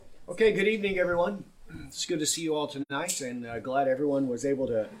Okay, good evening, everyone. It's good to see you all tonight, and glad everyone was able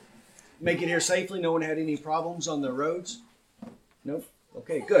to make it here safely. No one had any problems on the roads? Nope?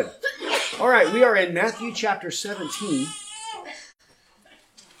 Okay, good. All right, we are in Matthew chapter 17.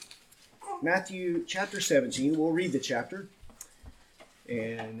 Matthew chapter 17. We'll read the chapter,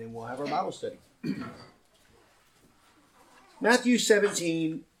 and then we'll have our Bible study. Matthew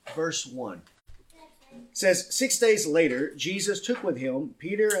 17, verse 1. Says, 6 days later, Jesus took with him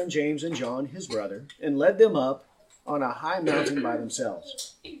Peter and James and John, his brother, and led them up on a high mountain by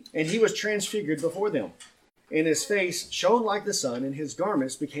themselves. And he was transfigured before them, and his face shone like the sun, and his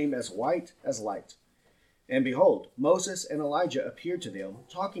garments became as white as light. And behold, Moses and Elijah appeared to them,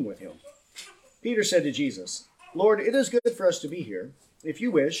 talking with him. Peter said to Jesus, Lord, it is good for us to be here. If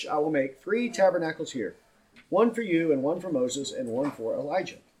you wish, I will make 3 tabernacles here, one for you, and one for Moses, and one for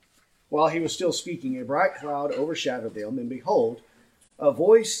Elijah. While he was still speaking, a bright cloud overshadowed them, and behold, a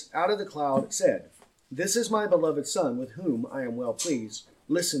voice out of the cloud said, This is my beloved Son, with whom I am well pleased.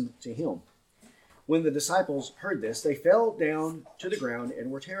 Listen to him. When the disciples heard this, they fell down to the ground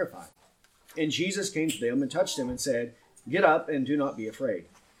and were terrified. And Jesus came to them and touched them and said, Get up and do not be afraid.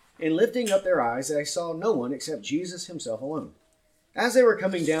 And lifting up their eyes, they saw no one except Jesus himself alone. As they were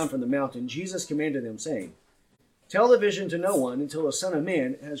coming down from the mountain, Jesus commanded them, saying, Tell the vision to no one until the Son of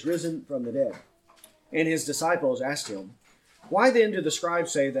Man has risen from the dead. And his disciples asked him, Why then do the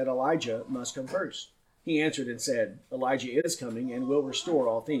scribes say that Elijah must come first? He answered and said, Elijah is coming and will restore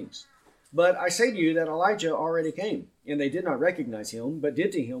all things. But I say to you that Elijah already came, and they did not recognize him, but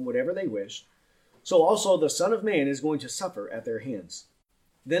did to him whatever they wished. So also the Son of Man is going to suffer at their hands.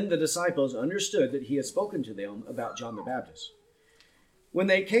 Then the disciples understood that he had spoken to them about John the Baptist. When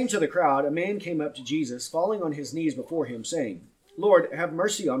they came to the crowd, a man came up to Jesus, falling on his knees before him, saying, Lord, have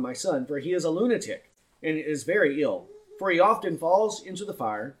mercy on my son, for he is a lunatic, and is very ill. For he often falls into the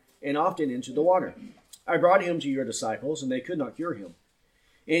fire, and often into the water. I brought him to your disciples, and they could not cure him.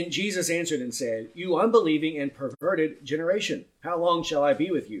 And Jesus answered and said, You unbelieving and perverted generation, how long shall I be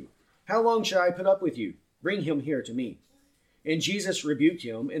with you? How long shall I put up with you? Bring him here to me. And Jesus rebuked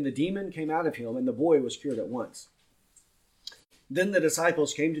him, and the demon came out of him, and the boy was cured at once. Then the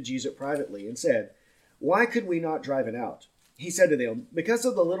disciples came to Jesus privately and said, Why could we not drive it out? He said to them, Because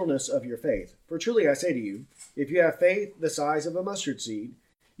of the littleness of your faith. For truly I say to you, if you have faith the size of a mustard seed,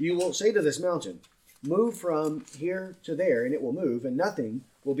 you will say to this mountain, Move from here to there, and it will move, and nothing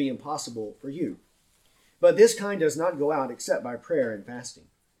will be impossible for you. But this kind does not go out except by prayer and fasting.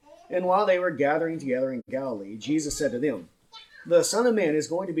 And while they were gathering together in Galilee, Jesus said to them, The Son of Man is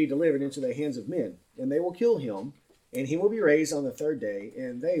going to be delivered into the hands of men, and they will kill him, and he will be raised on the 3rd day.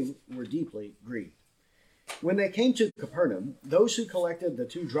 And they were deeply grieved. When they came to Capernaum, those who collected the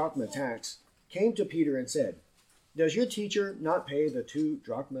 2 drachma tax came to Peter and said, Does your teacher not pay the 2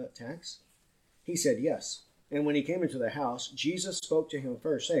 drachma tax? He said, Yes. And when he came into the house, Jesus spoke to him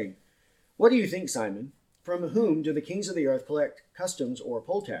first, saying, What do you think, Simon? From whom do the kings of the earth collect customs or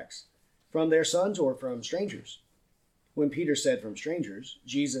poll tax? From their sons or from strangers? When Peter said, From strangers,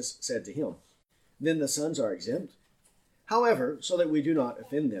 Jesus said to him, Then the sons are exempt? However, so that we do not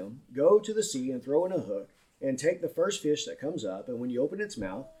offend them, go to the sea and throw in a hook, and take the first fish that comes up, and when you open its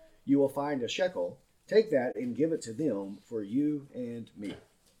mouth, you will find a shekel. Take that and give it to them for you and me.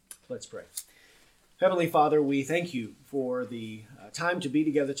 Let's pray. Heavenly Father, we thank you for the time to be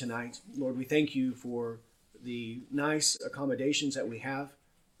together tonight. Lord, we thank you for the nice accommodations that we have.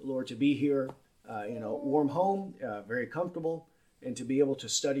 Lord, to be here in a warm home, very comfortable, and to be able to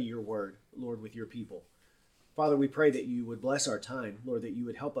study your word, Lord, with your people. Father, we pray that you would bless our time, Lord, that you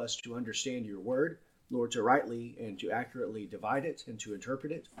would help us to understand your word, Lord, to rightly and to accurately divide it and to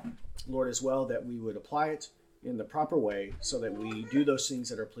interpret it. Lord, as well, that we would apply it in the proper way so that we do those things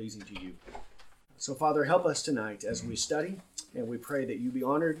that are pleasing to you. So, Father, help us tonight as we study, and we pray that you be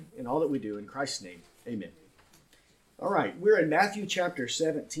honored in all that we do. In Christ's name, amen. All right, we're in Matthew chapter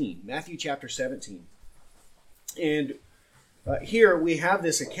 17. Matthew chapter 17. And here we have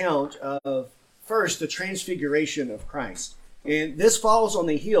this account of, first, the transfiguration of Christ. And this follows on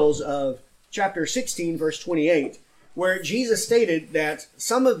the heels of chapter 16, verse 28, where Jesus stated that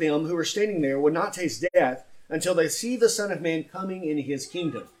some of them who were standing there would not taste death until they see the Son of Man coming in his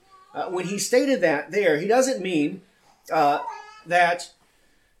kingdom. When he stated that there, he doesn't mean that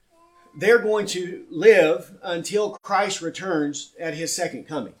they're going to live until Christ returns at his second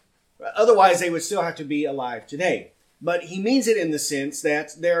coming. Otherwise, they would still have to be alive today. But he means it in the sense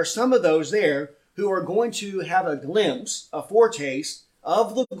that there are some of those there who are going to have a glimpse, a foretaste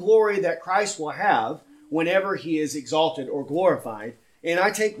of the glory that Christ will have whenever he is exalted or glorified. And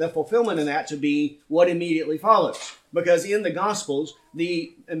I take the fulfillment of that to be what immediately follows. Because in the Gospels,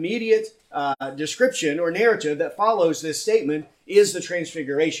 the immediate description or narrative that follows this statement is the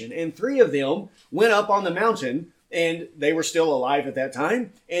transfiguration. And 3 of them went up on the mountain, and they were still alive at that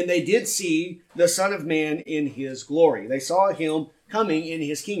time, and they did see the Son of Man in his glory. They saw him coming in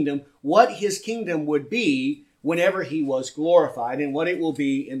his kingdom, what his kingdom would be whenever he was glorified, and what it will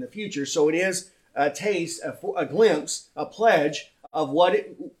be in the future. So it is a taste, a glimpse, a pledge of what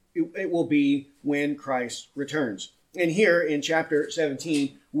it will be when Christ returns. And here in chapter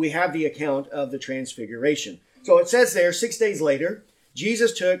 17, we have the account of the transfiguration. So it says there, 6 days later,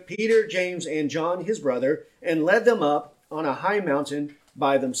 Jesus took Peter, James, and John, his brother, and led them up on a high mountain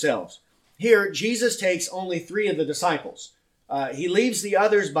by themselves. Here, Jesus takes only 3 of the disciples. He leaves the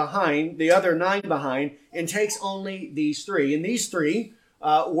others behind, the other 9 behind, and takes only these 3. And these 3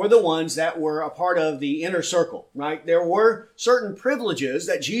 were the ones that were a part of the inner circle, right? There were certain privileges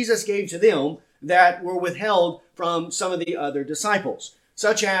that Jesus gave to them that were withheld from some of the other disciples,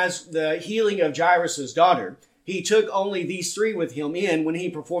 such as the healing of Jairus' daughter. He took only these 3 with him in when he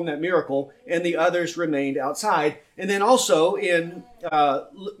performed that miracle, and the others remained outside. And then also in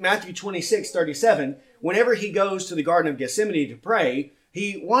Matthew 26:37, whenever he goes to the Garden of Gethsemane to pray,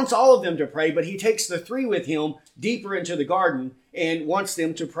 he wants all of them to pray, but he takes the 3 with him deeper into the garden and wants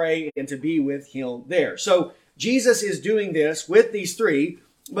them to pray and to be with him there. So Jesus is doing this with these 3,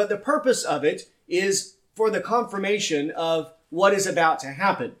 but the purpose of it is for the confirmation of what is about to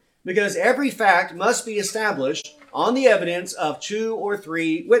happen. Because every fact must be established on the evidence of 2 or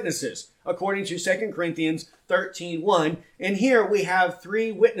 3 witnesses, according to 2 Corinthians 13:1. And here we have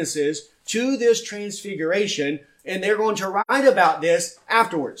 3 witnesses to this transfiguration, and they're going to write about this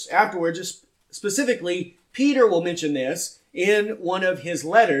afterwards. Afterwards, specifically, Peter will mention this in one of his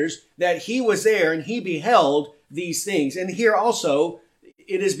letters, that he was there and he beheld these things. And here also,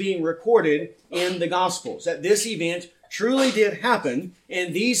 it is being recorded in the Gospels that this event truly did happen,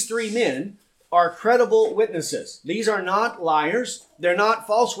 and these 3 men are credible witnesses. These are not liars. They're not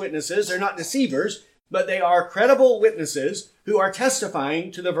false witnesses. They're not deceivers, but they are credible witnesses who are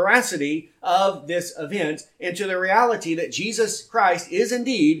testifying to the veracity of this event and to the reality that Jesus Christ is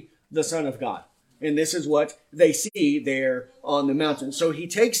indeed the Son of God. And this is what they see there on the mountain. So he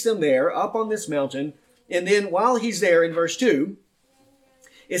takes them there up on this mountain, and then while he's there in verse 2,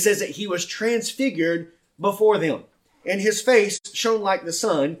 it says that he was transfigured before them, and his face shone like the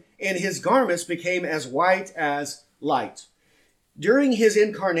sun, and his garments became as white as light. During his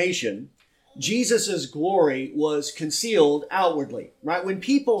incarnation, Jesus' glory was concealed outwardly, right? When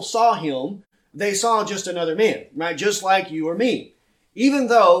people saw him, they saw just another man, right? Just like you or me. Even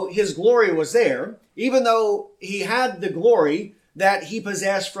though his glory was there, even though he had the glory that he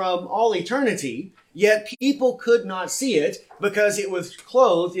possessed from all eternity, yet people could not see it because it was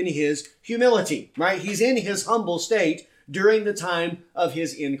clothed in his humility, right? He's in his humble state during the time of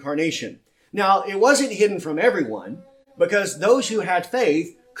his incarnation. Now, it wasn't hidden from everyone, because those who had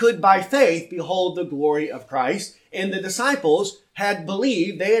faith could by faith behold the glory of Christ, and the disciples had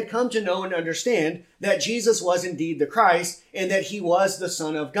believed, they had come to know and understand that Jesus was indeed the Christ and that he was the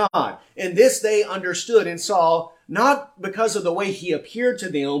Son of God. And this they understood and saw, not because of the way he appeared to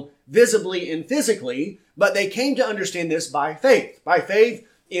them visibly and physically, but they came to understand this by faith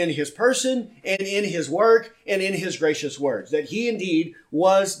in his person and in his work and in his gracious words, that he indeed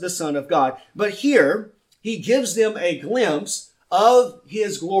was the Son of God. But here, he gives them a glimpse of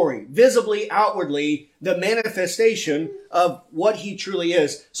his glory, visibly, outwardly, the manifestation of what he truly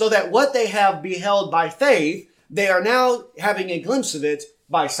is, so that what they have beheld by faith, they are now having a glimpse of it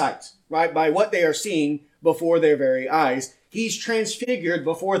by sight, right? By what they are seeing before their very eyes. He's transfigured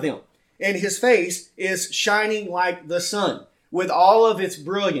before them, and his face is shining like the sun, with all of its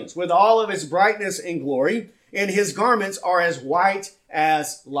brilliance, with all of its brightness and glory, and his garments are as white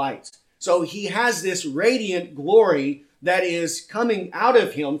as light. So he has this radiant glory that is coming out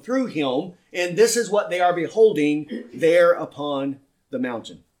of him, through him, and this is what they are beholding there upon the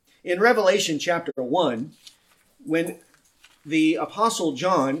mountain. In Revelation chapter 1, when the Apostle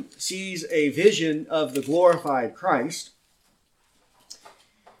John sees a vision of the glorified Christ,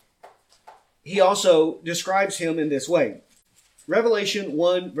 he also describes him in this way. Revelation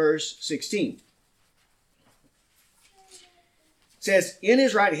 1 verse 16 says, "In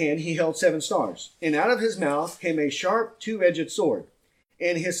his right hand he held 7 stars, and out of his mouth came a sharp 2-edged sword,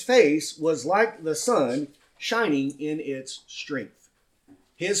 and his face was like the sun shining in its strength."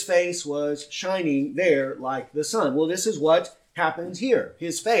 His face was shining there like the sun. Well, this is what happens here.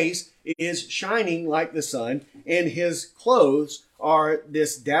 His face is shining like the sun, and his clothes are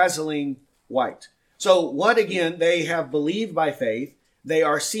this dazzling white. So what, again, they have believed by faith, They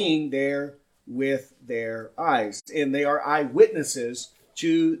are seeing there with their eyes, and they are eyewitnesses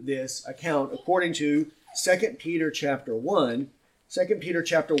to this account, according to 2 Peter chapter 1, 2 Peter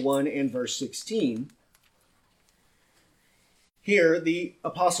chapter 1 and verse 16. Here, the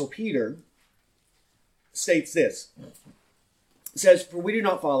Apostle Peter states this. It says, "For we do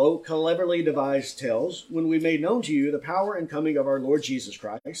not follow cleverly devised tales when we made known to you the power and coming of our Lord Jesus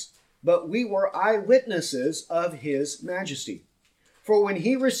Christ, but we were eyewitnesses of his majesty. For when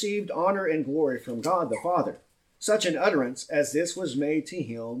he received honor and glory from God the Father, such an utterance as this was made to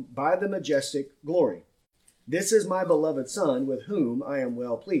him by the majestic glory. This is my beloved Son, with whom I am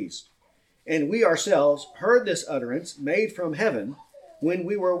well pleased. And we ourselves heard this utterance made from heaven when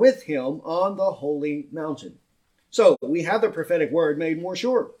we were with him on the holy mountain." So we have the prophetic word made more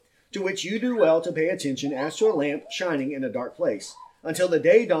sure, to which you do well to pay attention as to a lamp shining in a dark place, until the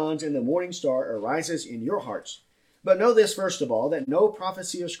day dawns and the morning star arises in your hearts. But know this first of all, that no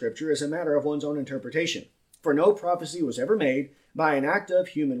prophecy of Scripture is a matter of one's own interpretation. For no prophecy was ever made by an act of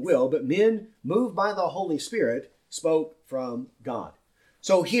human will, but men, moved by the Holy Spirit, spoke from God.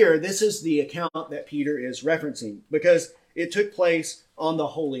 So here, this is the account that Peter is referencing, because it took place on the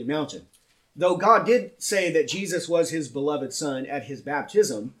holy mountain. Though God did say that Jesus was his beloved Son at his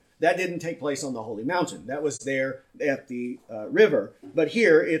baptism, that didn't take place on the holy mountain. That was there at the river. But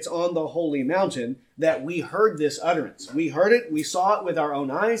here, it's on the holy mountain that we heard this utterance. We heard it, we saw it with our own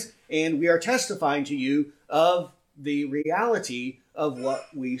eyes, and we are testifying to you of the reality of what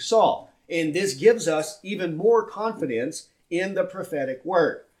we saw. And this gives us even more confidence in the prophetic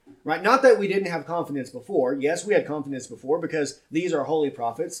word. Right? Not that we didn't have confidence before. Yes, we had confidence before because these are holy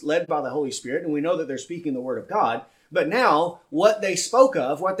prophets led by the Holy Spirit, and we know that they're speaking the word of God. But now, what they spoke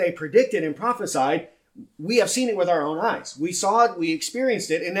of, what they predicted and prophesied, we have seen it with our own eyes. We saw it, we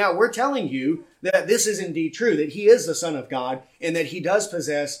experienced it, and now we're telling you that this is indeed true, that he is the Son of God, and that he does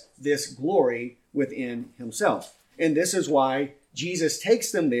possess this glory within himself. And this is why Jesus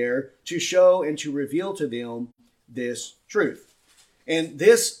takes them there to show and to reveal to them this truth. And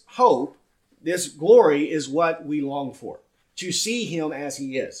this hope, this glory is what we long for, to see him as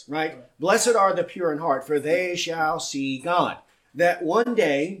he is, right? Blessed are the pure in heart, for they shall see God. That one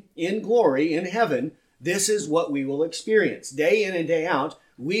day in glory, in heaven, this is what we will experience. Day in and day out,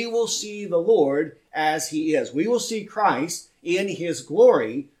 we will see the Lord as he is. We will see Christ in his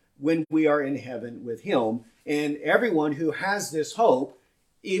glory when we are in heaven with him. And everyone who has this hope,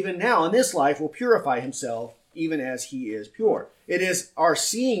 even now in this life, will purify himself even as he is pure. It is our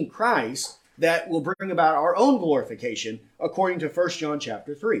seeing Christ that will bring about our own glorification, according to 1 John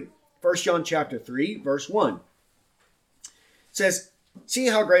chapter 3. 1 John chapter 3, verse 1. It says, "See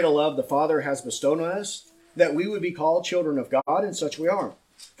how great a love the Father has bestowed on us, that we would be called children of God, and such we are.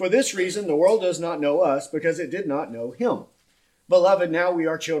 For this reason the world does not know us, because it did not know him. Beloved, now we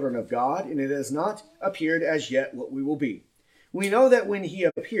are children of God, and it has not appeared as yet what we will be. We know that when he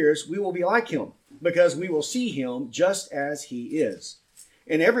appears, we will be like him, because we will see him just as he is.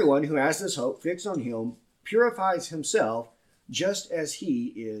 And everyone who has this hope fixed on him purifies himself just as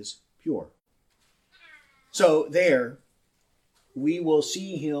he is pure." So there, we will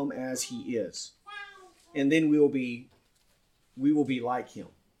see him as he is. And then we will be like him,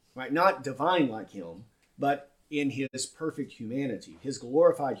 right? Not divine like him, but in his perfect humanity, his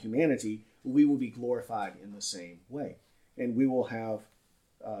glorified humanity, we will be glorified in the same way. And we will have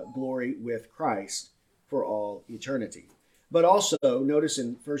glory with Christ for all eternity. But also, notice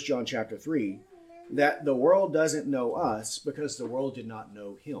in 1 John chapter 3, that the world doesn't know us because the world did not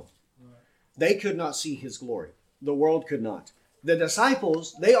know him. They could not see his glory. The world could not. The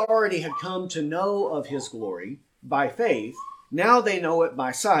disciples, they already had come to know of his glory by faith. Now they know it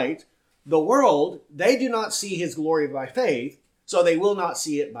by sight. The world, they do not see his glory by faith, so they will not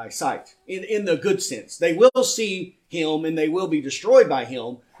see it by sight, in the good sense. They will see him and they will be destroyed by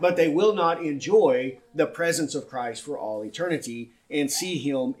him, but they will not enjoy the presence of Christ for all eternity and see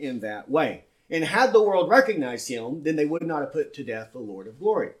him in that way. And had the world recognized him, then they would not have put to death the Lord of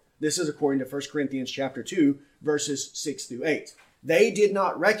glory. This is according to 1 Corinthians chapter 2, verses 6 through 8. They did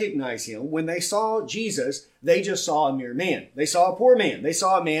not recognize him. When they saw Jesus, they just saw a mere man. They saw a poor man. They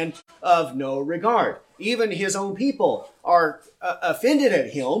saw a man of no regard. Even his own people are offended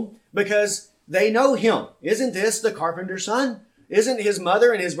at him because they know him. Isn't this the carpenter's son? Isn't his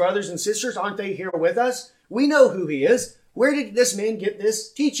mother and his brothers and sisters, aren't they here with us? We know who he is. Where did this man get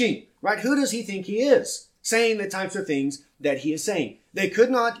this teaching? Right? Who does he think he is? Saying the types of things that he is saying. They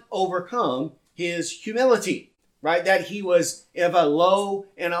could not overcome his humility. Right? That he was of a low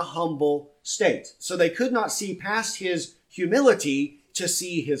and a humble state. So they could not see past his humility to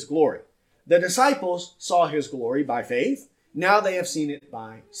see his glory. The disciples saw his glory by faith, Now they have seen it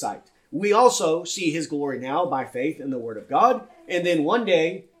by sight. We also see his glory now by faith in the word of God. And then one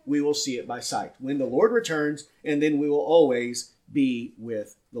day we will see it by sight when the Lord returns, and then we will always be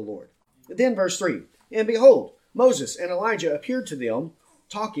with the Lord. Then verse 3, and behold, Moses and Elijah appeared to them,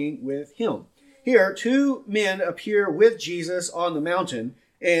 talking with him. Here, two men appear with Jesus on the mountain,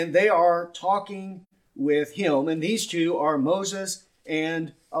 and they are talking with him. And these two are Moses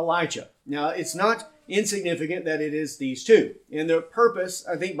and Elijah. Now, it's not insignificant that it is these two. And the purpose,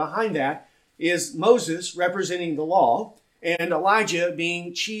 I think, behind that is Moses representing the law and Elijah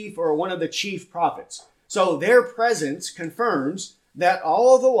being chief or one of the chief prophets. So their presence confirms that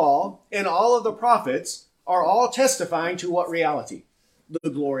all of the law and all of the prophets are all testifying to what reality? The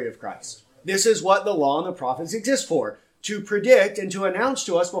glory of Christ. This is what the law and the prophets exist for, to predict and to announce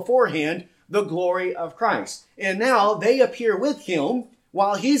to us beforehand the glory of Christ. And now they appear with him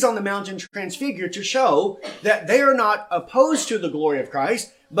while he's on the mountain transfigured to show that they are not opposed to the glory of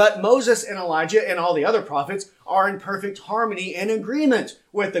Christ, but Moses and Elijah and all the other prophets are in perfect harmony and agreement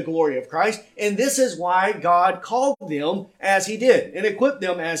with the glory of Christ. And this is why God called them as he did and equipped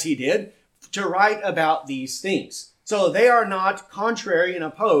them as he did to write about these things. So they are not contrary and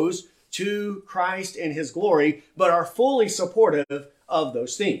opposed to Christ and his glory, but are fully supportive of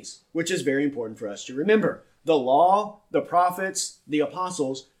those things, which is very important for us to remember. The law, the prophets, the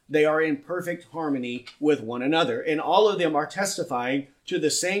apostles, they are in perfect harmony with one another. And all of them are testifying to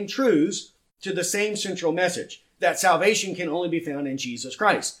the same truths, to the same central message, that salvation can only be found in Jesus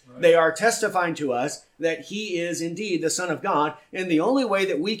Christ. Right. They are testifying to us that he is indeed the Son of God. And the only way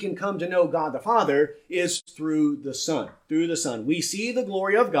that we can come to know God the Father is through the Son. Through the Son. We see the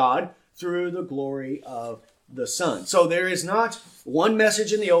glory of God through the glory of the Son. So there is not one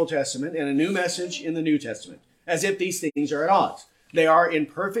message in the Old Testament and a new message in the New Testament, as if these things are at odds. They are in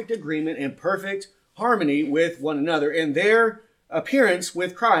perfect agreement and perfect harmony with one another, and their appearance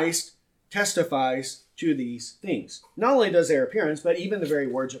with Christ testifies to these things. Not only does their appearance, but even the very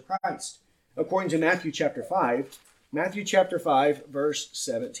words of Christ. According to Matthew chapter 5, verse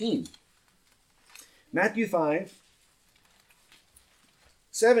 17. Matthew 5,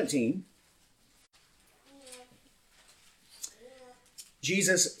 17.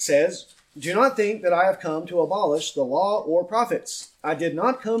 Jesus says, "Do not think that I have come to abolish the law or prophets. I did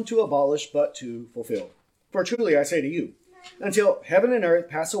not come to abolish, but to fulfill. For truly I say to you, until heaven and earth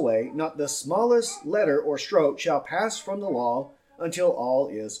pass away, not the smallest letter or stroke shall pass from the law until all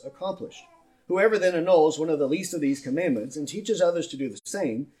is accomplished. Whoever then annuls one of the least of these commandments and teaches others to do the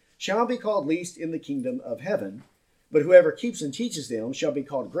same shall be called least in the kingdom of heaven. But whoever keeps and teaches them shall be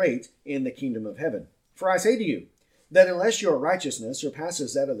called great in the kingdom of heaven. For I say to you, that unless your righteousness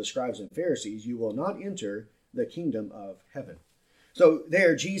surpasses that of the scribes and Pharisees, you will not enter the kingdom of heaven." So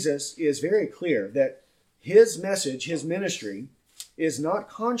there, Jesus is very clear that his message, his ministry, is not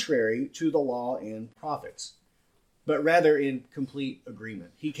contrary to the law and prophets, but rather in complete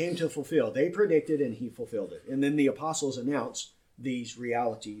agreement. He came to fulfill. They predicted and he fulfilled it. And then the apostles announced these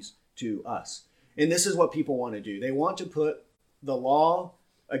realities to us. And this is what people want to do. They want to put the law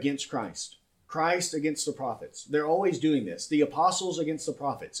against Christ. Christ against the prophets. They're always doing this. The apostles against the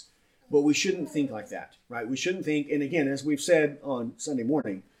prophets. But we shouldn't think like that, right? We shouldn't think, and again, as we've said on Sunday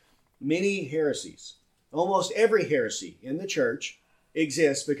morning, many heresies, almost every heresy in the church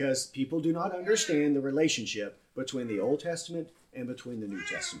exists because people do not understand the relationship between the Old Testament and between the New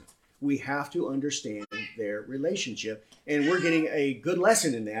Testament. We have to understand their relationship, and we're getting a good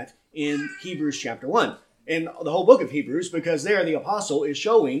lesson in that in Hebrews chapter 1. And the whole book of Hebrews, because there the apostle is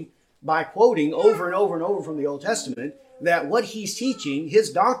showing by quoting over and over and over from the Old Testament that what he's teaching,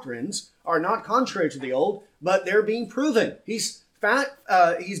 his doctrines, are not contrary to the Old, but they're being proven. He's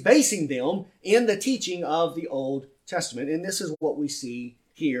basing them in the teaching of the Old Testament. And this is what we see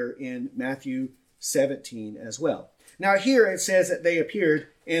here in Matthew 17 as well. Now here it says that they appeared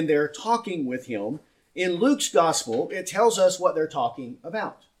and they're talking with him. In Luke's gospel, it tells us what they're talking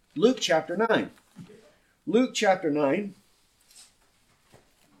about. Luke chapter 9. Luke chapter 9.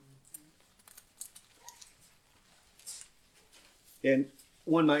 And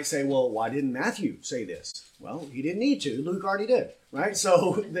one might say, well, why didn't Matthew say this? Well, he didn't need to. Luke already did, right?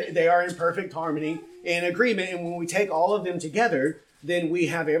 So they are in perfect harmony and agreement. And when we take all of them together, then we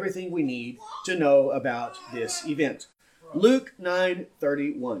have everything we need to know about this event. Luke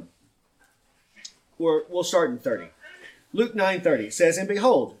 9:31. We'll start in 30. Luke 9:30 says, "And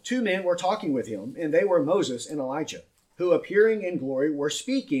behold, two men were talking with him, and they were Moses and Elijah, who appearing in glory were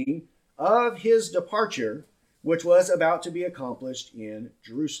speaking of his departure, which was about to be accomplished in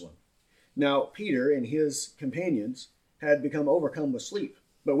Jerusalem. Now Peter and his companions had become overcome with sleep.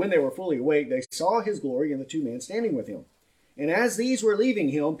 But when they were fully awake, they saw his glory and the two men standing with him. And as these were leaving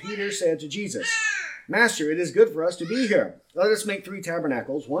him, Peter said to Jesus, Master, it is good for us to be here. Let us make 3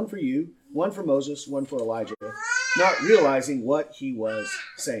 tabernacles, one for you, one for Moses, one for Elijah, not realizing what he was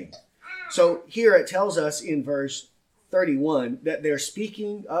saying. So here it tells us in verse 31 that they're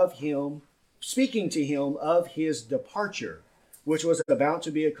speaking to him of his departure, which was about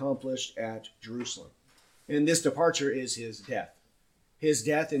to be accomplished at Jerusalem. And this departure is his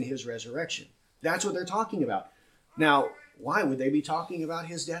death and his resurrection. That's what they're talking about. Now, why would they be talking about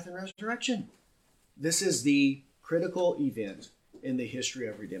his death and resurrection? This is the critical event in the history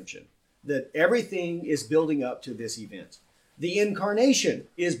of redemption. That everything is building up to this event. The incarnation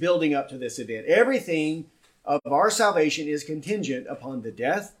is building up to this event. Everything of our salvation is contingent upon the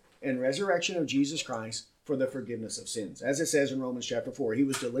death and resurrection of Jesus Christ for the forgiveness of sins. As it says in Romans chapter 4, he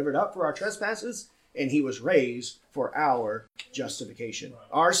was delivered up for our trespasses and he was raised for our justification.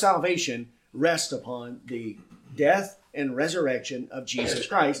 Our salvation rests upon the death and resurrection of Jesus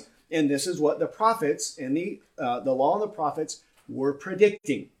Christ. And this is what the prophets and the law and the prophets were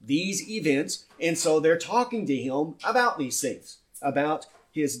predicting, these events. And so they're talking to him about these things, about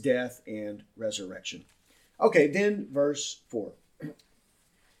his death and resurrection. Okay, then verse 4.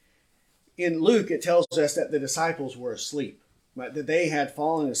 In Luke, it tells us that the disciples were asleep, right? That they had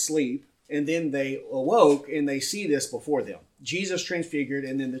fallen asleep, and then they awoke and they see this before them. Jesus transfigured,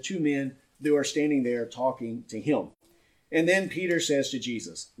 and then the 2 men who are standing there talking to him. And then Peter says to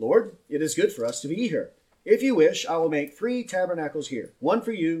Jesus, Lord, it is good for us to be here. If you wish, I will make 3 tabernacles here, one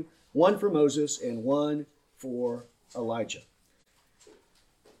for you, one for Moses, and one for Elijah.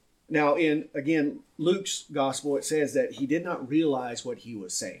 Now, in, again, Luke's gospel, it says that he did not realize what he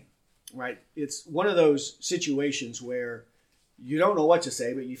was saying, right? It's one of those situations where you don't know what to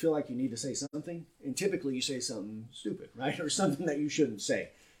say, but you feel like you need to say something. And typically you say something stupid, right? Or something that you shouldn't say.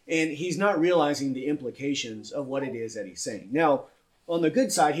 And he's not realizing the implications of what it is that he's saying. Now, on the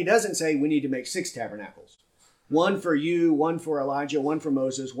good side, he doesn't say we need to make 6 tabernacles. One for you, one for Elijah, one for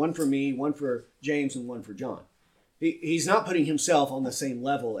Moses, one for me, one for James, and one for John. He's not putting himself on the same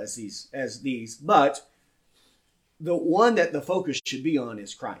level as these, but the one that the focus should be on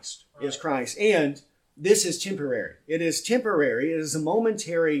is Christ. And this is temporary. It is temporary. It is a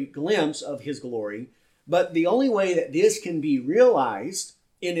momentary glimpse of his glory. But the only way that this can be realized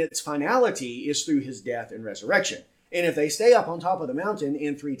in its finality is through his death and resurrection. And if they stay up on top of the mountain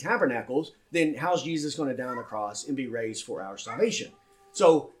in 3 tabernacles, then how's Jesus going to die on the cross and be raised for our salvation?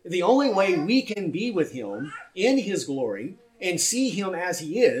 So the only way we can be with him in his glory and see him as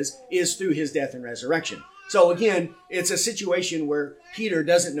he is through his death and resurrection. So again, it's a situation where Peter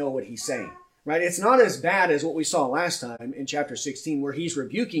doesn't know what he's saying, right? It's not as bad as what we saw last time in chapter 16, where he's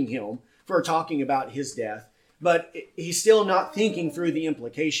rebuking him for talking about his death, but he's still not thinking through the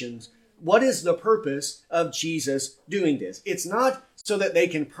implications. What is the purpose of Jesus doing this? It's not so that they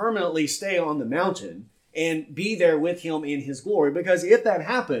can permanently stay on the mountain and be there with him in his glory, because if that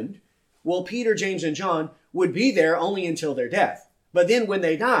happened, well, Peter, James, and John would be there only until their death. But then when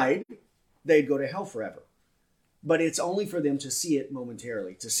they died, they'd go to hell forever. But it's only for them to see it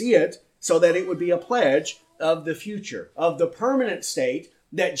momentarily, to see it so that it would be a pledge of the future, of the permanent state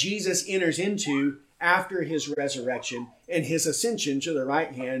that Jesus enters into after his resurrection and his ascension to the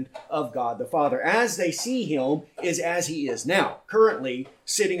right hand of God the Father. As they see him is as he is now, currently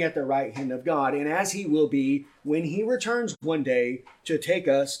sitting at the right hand of God, and as he will be when he returns one day to take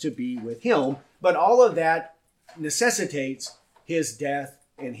us to be with him. But all of that necessitates his death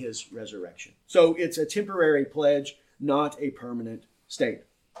and his resurrection. So it's a temporary pledge, not a permanent state.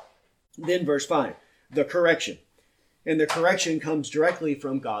 Then verse 5, the correction. And the correction comes directly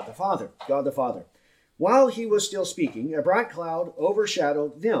from God the Father. God the Father. While he was still speaking, a bright cloud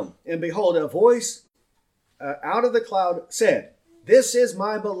overshadowed them. And behold, a voice out of the cloud said, This is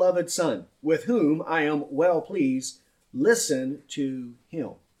my beloved Son, with whom I am well pleased. Listen to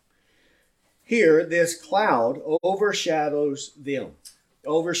him. Here, this cloud overshadows them.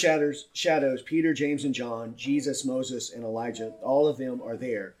 Shadows Peter, James, and John, Jesus, Moses, and Elijah. All of them are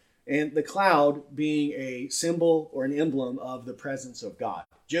there. And the cloud being a symbol or an emblem of the presence of God.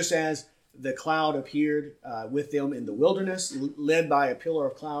 Just as the cloud appeared with them in the wilderness, led by a pillar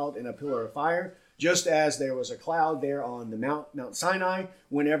of cloud and a pillar of fire, just as there was a cloud there on the Mount Sinai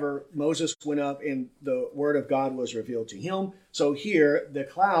whenever Moses went up and the word of God was revealed to him. So here, the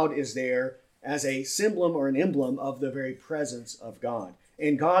cloud is there as a symbol or an emblem of the very presence of God.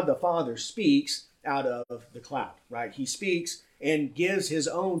 And God the Father speaks out of the cloud, right? He speaks and gives his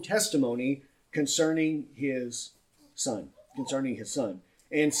own testimony concerning his Son,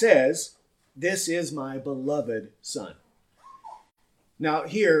 and says, This is my beloved Son. Now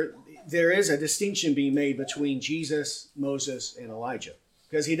here, there is a distinction being made between Jesus, Moses, and Elijah.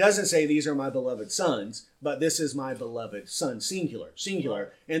 Because he doesn't say these are my beloved sons, but this is my beloved son, singular.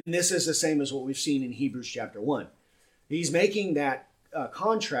 And this is the same as what we've seen in Hebrews chapter 1. He's making that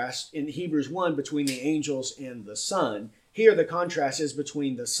contrast in Hebrews 1 between the angels and the Son. Here the contrast is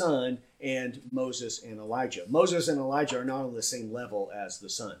between the Son and Moses and Elijah. Moses and Elijah are not on the same level as the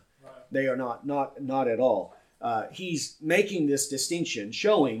Son. Right. They are not at all. He's making this distinction,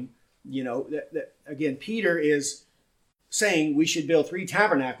 showing, that again, Peter is saying we should build 3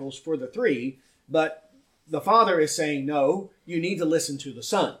 tabernacles for the 3, but the Father is saying, no, you need to listen to the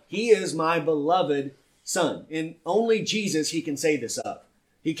Son. He is my beloved Son. And only Jesus he can say this of.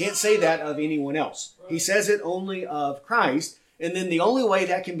 He can't say that of anyone else. He says it only of Christ. And then the only way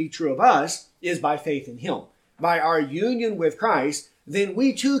that can be true of us is by faith in him. By our union with Christ, then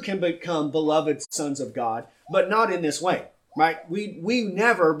we too can become beloved sons of God, but not in this way, right? We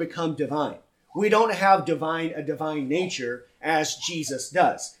never become divine. We don't have a divine nature as Jesus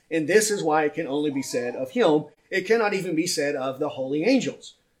does. And this is why it can only be said of him. It cannot even be said of the holy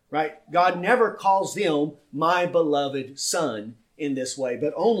angels, right? God never calls them my beloved son in this way,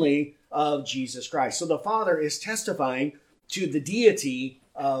 but only of Jesus Christ. So the Father is testifying to the deity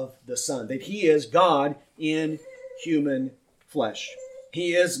of the Son, that he is God in human flesh.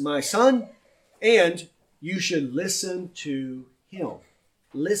 He is my son, and you should listen to him.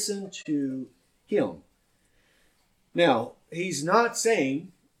 Listen to him. Now, he's not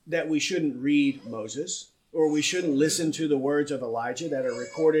saying that we shouldn't read Moses or we shouldn't listen to the words of Elijah that are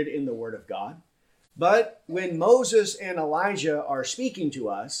recorded in the Word of God. But when Moses and Elijah are speaking to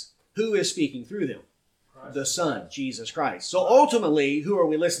us, who is speaking through them? Christ. The Son, Jesus Christ. So ultimately, who are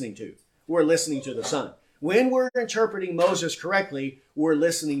we listening to? We're listening to the Son. When we're interpreting Moses correctly, we're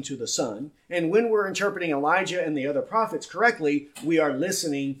listening to the Son. And when we're interpreting Elijah and the other prophets correctly, we are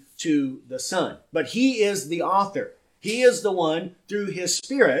listening to the Son. But he is the author. He is the one through his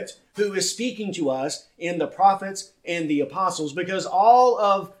Spirit who is speaking to us in the prophets and the apostles, because all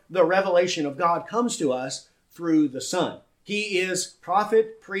of the revelation of God comes to us through the Son. He is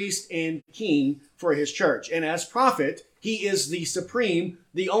prophet, priest, and king for his church. And as prophet, he is the supreme,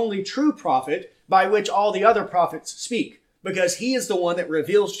 the only true prophet by which all the other prophets speak, because he is the one that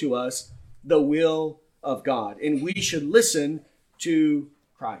reveals to us the will of God. And we should listen to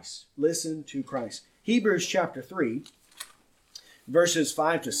Christ. Listen to Christ. Hebrews chapter 3, verses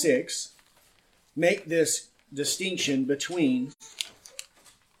 5 to 6, make this distinction between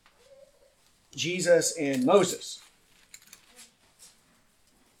Jesus and Moses.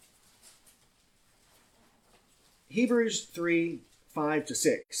 Hebrews 3, 5 to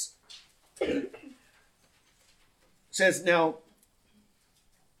 6 says, Now,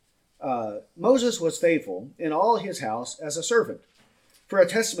 Moses was faithful in all his house as a servant, for a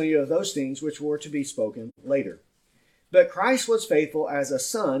testimony of those things which were to be spoken later. But Christ was faithful as a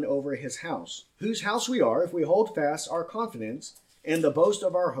son over his house, whose house we are, if we hold fast our confidence and the boast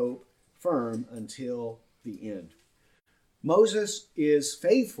of our hope firm until the end. Moses is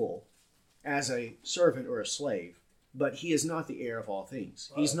faithful as a servant or a slave, but he is not the heir of all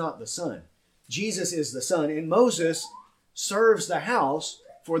things. He's not the son. Jesus is the son, and Moses serves the house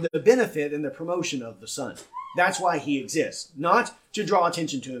for the benefit and the promotion of the son. That's why he exists. Not to draw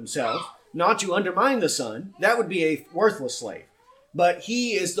attention to himself, not to undermine the son. That would be a worthless slave. But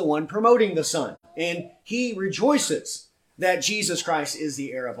he is the one promoting the son. And he rejoices that Jesus Christ is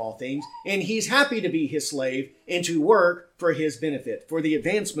the heir of all things. And he's happy to be his slave and to work for his benefit, for the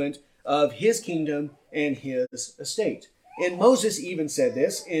advancement of his kingdom and his estate. And Moses even said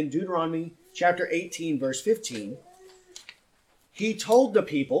this in Deuteronomy chapter 18, verse 15. He told the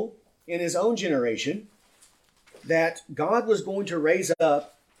people in his own generation that God was going to raise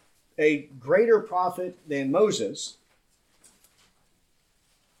up a greater prophet than Moses,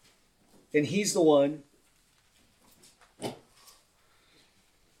 and he's the one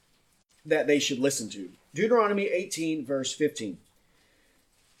that they should listen to. Deuteronomy 18, verse 15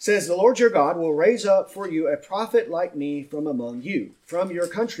 says, The Lord your God will raise up for you a prophet like me from among you, from your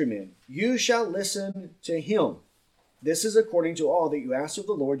countrymen. You shall listen to him. This is according to all that you asked of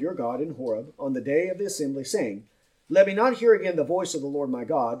the Lord your God in Horeb on the day of the assembly, saying, Let me not hear again the voice of the Lord my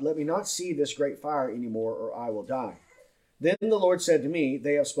God. Let me not see this great fire any more, or I will die. Then the Lord said to me,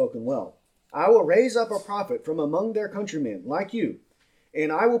 They have spoken well. I will raise up a prophet from among their countrymen, like you,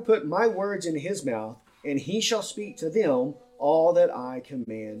 and I will put my words in his mouth, and he shall speak to them all that I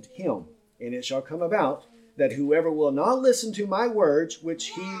command him. And it shall come about that whoever will not listen to my words, which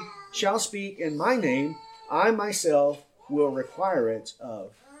he shall speak in my name, I myself will require it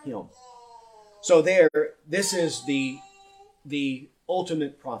of him. So this is the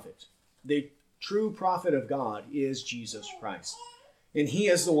ultimate prophet. The true prophet of God is Jesus Christ. And he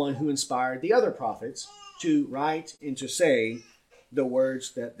is the one who inspired the other prophets to write and to say the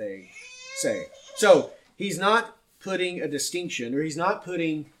words that they say. So he's not putting a distinction, or he's not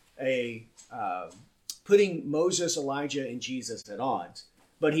putting putting Moses, Elijah, and Jesus at odds,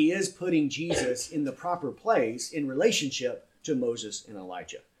 but he is putting Jesus in the proper place in relationship to Moses and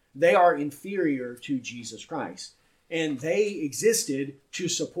Elijah. They are inferior to Jesus Christ, and they existed to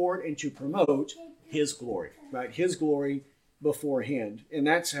support and to promote his glory, right? His glory beforehand. And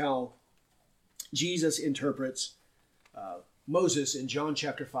that's how Jesus interprets Moses in John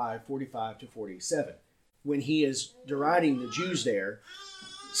chapter 5, 45 to 47, when he is deriding the Jews there,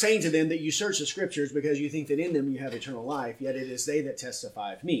 saying to them that you search the scriptures because you think that in them you have eternal life, yet it is they that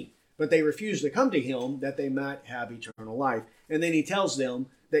testify of me. But they refuse to come to him that they might have eternal life. And then he tells them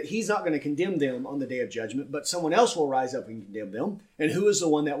that he's not going to condemn them on the day of judgment, but someone else will rise up and condemn them. And who is the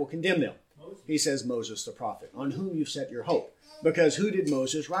one that will condemn them? He says, Moses the prophet, on whom you've set your hope. Because who did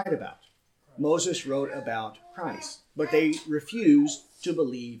Moses write about? Moses wrote about Christ, but they refused to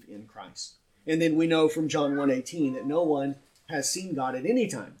believe in Christ. And then we know from John 1:18 that no one has seen God at any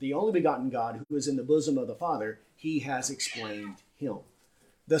time. The only begotten God who is in the bosom of the Father, he has explained him.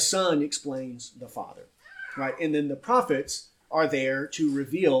 The Son explains the Father, right? And then the prophets are there to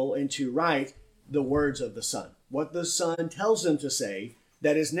reveal and to write the words of the Son. What the Son tells them to say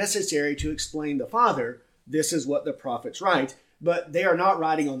that is necessary to explain the Father, this is what the prophets write, but they are not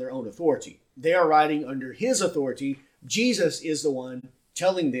writing on their own authority. They are writing under his authority. Jesus is the one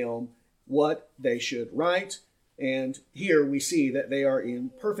telling them what they should write. And here we see that they are in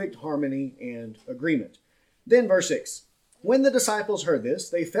perfect harmony and agreement. Then verse 6. When the disciples heard this,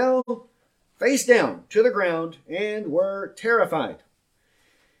 they fell face down to the ground and were terrified.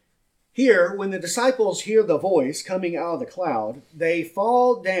 Here, when the disciples hear the voice coming out of the cloud, they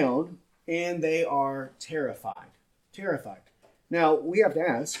fall down and they are terrified. Terrified. Now, we have to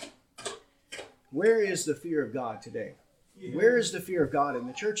ask, where is the fear of God today? Where is the fear of God in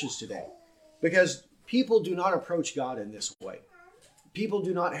the churches today? Because people do not approach God in this way. People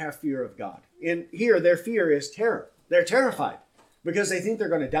do not have fear of God. And here, their fear is terror. They're terrified because they think they're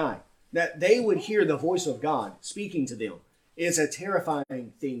going to die. That they would hear the voice of God speaking to them is a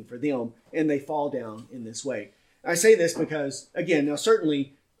terrifying thing for them, and they fall down in this way. I say this because, again, now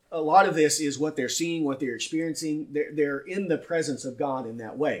certainly a lot of this is what they're seeing, what they're experiencing. They're in the presence of God in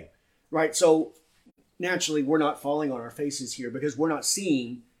that way, right? So naturally, we're not falling on our faces here because we're not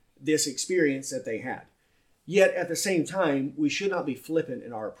seeing this experience that they had. Yet at the same time, we should not be flippant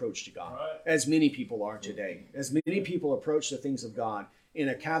in our approach to God, as many people are today. As many people approach the things of God in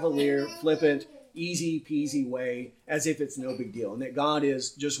a cavalier, flippant, easy peasy way, as if it's no big deal, and that God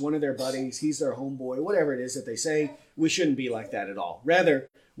is just one of their buddies, he's their homeboy, whatever it is that they say. We shouldn't be like that at all. Rather,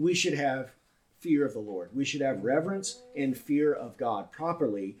 we should have fear of the Lord. We should have reverence and fear of God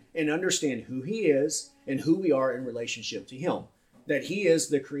properly and understand who he is and who we are in relationship to him. That he is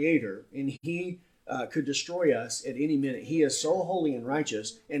the creator and he could destroy us at any minute. He is so holy and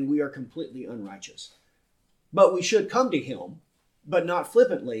righteous, and we are completely unrighteous. But we should come to him, but not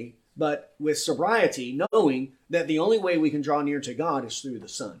flippantly, but with sobriety, knowing that the only way we can draw near to God is through the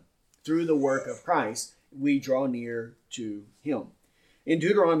Son. Through the work of Christ, we draw near to him. In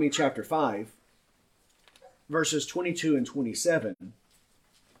Deuteronomy chapter 5, verses 22 and 27,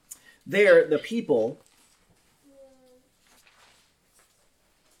 there the people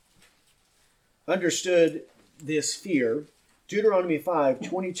understood this fear. Deuteronomy 5,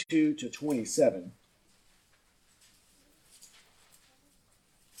 22 to 27.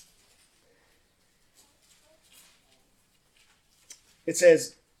 It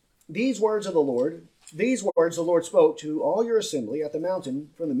says, these words the Lord spoke to all your assembly at the mountain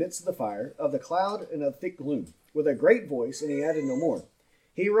from the midst of the fire, of the cloud and of thick gloom, with a great voice, and he added no more.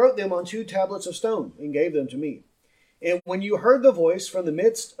 He wrote them on 2 tablets of stone and gave them to me. And when you heard the voice from the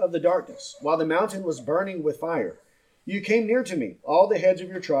midst of the darkness, while the mountain was burning with fire, you came near to me, all the heads of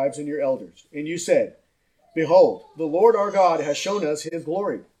your tribes and your elders, and you said, behold, the Lord our God has shown us his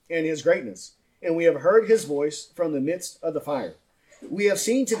glory and his greatness, and we have heard his voice from the midst of the fire. We have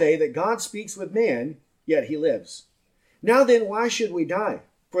seen today that God speaks with man, yet he lives. Now then, why should we die?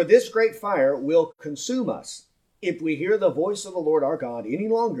 For this great fire will consume us. If we hear the voice of the Lord our God any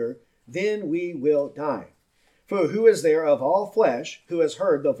longer, then we will die. For who is there of all flesh who has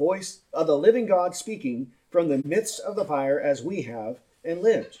heard the voice of the living God speaking from the midst of the fire as we have and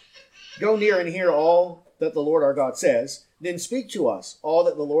lived? Go near and hear all that the Lord our God says. Then speak to us all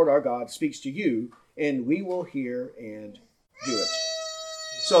that the Lord our God speaks to you, and we will hear and do it.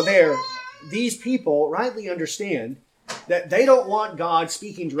 So there, these people rightly understand that they don't want God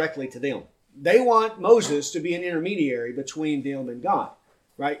speaking directly to them. They want Moses to be an intermediary between them and God,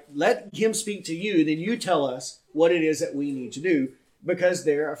 right? Let him speak to you, then you tell us what it is that we need to do, because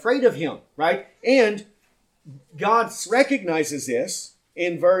they're afraid of him, right? And God recognizes this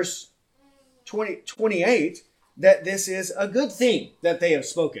in verse 28, that this is a good thing that they have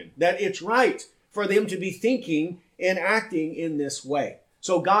spoken, that it's right for them to be thinking and acting in this way.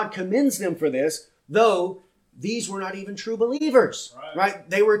 So God commends them for this, though these were not even true believers, right?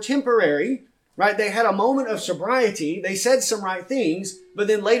 They were temporary, right? They had a moment of sobriety. They said some right things, but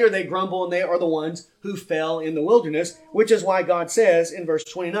then later they grumble, and they are the ones who fell in the wilderness, which is why God says in verse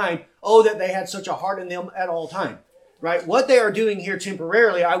 29, oh, that they had such a heart in them at all time, right? What they are doing here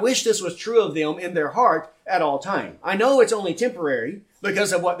temporarily, I wish this was true of them in their heart at all time. I know it's only temporary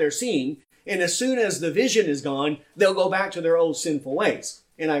because of what they're seeing, and as soon as the vision is gone, they'll go back to their old sinful ways.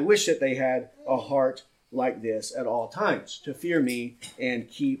 And I wish that they had a heart like this at all times, to fear me and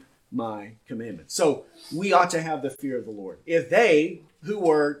keep my commandments. So we ought to have the fear of the Lord. If they, who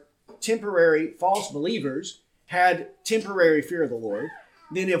were temporary false believers, had temporary fear of the Lord,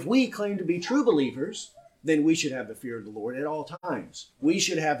 then if we claim to be true believers, then we should have the fear of the Lord at all times. We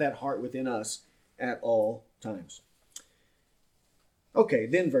should have that heart within us at all times. Okay,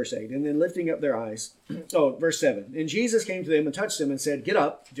 then verse 8, and then lifting up their eyes. Verse 7. And Jesus came to them and touched them and said, get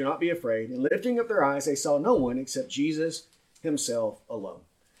up, do not be afraid. And lifting up their eyes, they saw no one except Jesus himself alone.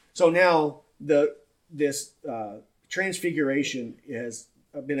 So now this transfiguration has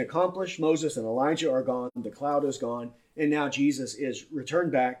been accomplished. Moses and Elijah are gone. The cloud is gone. And now Jesus is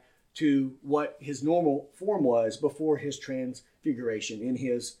returned back to what his normal form was before his transfiguration, in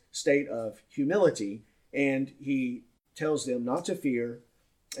his state of humility. And he tells them not to fear.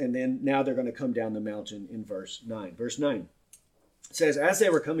 And then now they're going to come down the mountain in verse 9. Verse 9 says, as they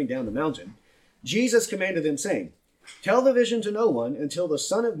were coming down the mountain, Jesus commanded them, saying, tell the vision to no one until the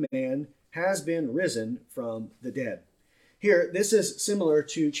Son of Man has been risen from the dead. Here, this is similar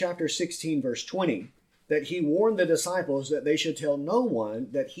to chapter 16, verse 20, that he warned the disciples that they should tell no one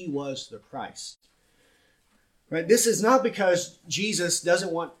that he was the Christ. Right? This is not because Jesus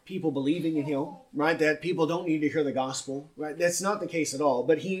doesn't want people believing in him, right? That people don't need to hear the gospel, right? That's not the case at all.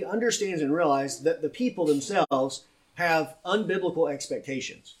 But he understands and realizes that the people themselves have unbiblical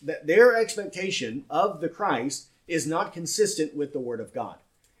expectations, that their expectation of the Christ is not consistent with the Word of God.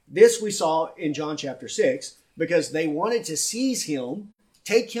 This we saw in John chapter 6, because they wanted to seize him,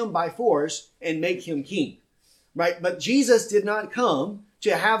 take him by force, and make him king, right? But Jesus did not come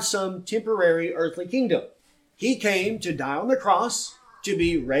to have some temporary earthly kingdom. He came to die on the cross, to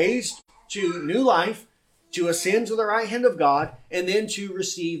be raised to new life, to ascend to the right hand of God, and then to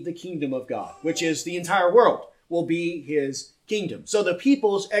receive the kingdom of God, which is the entire world will be his kingdom. So the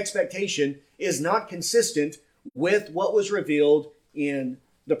people's expectation is not consistent with what was revealed in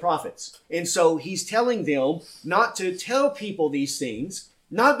the prophets. And so he's telling them not to tell people these things,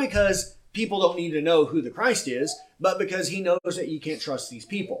 not because people don't need to know who the Christ is, but because he knows that you can't trust these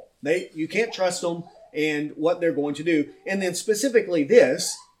people. You can't trust them and what they're going to do. And then specifically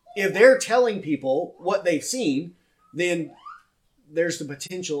this, if they're telling people what they've seen, then there's the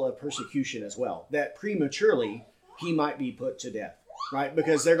potential of persecution as well, that prematurely he might be put to death, right?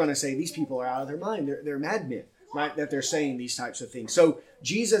 Because they're going to say these people are out of their mind. They're madmen, right? That they're saying these types of things. So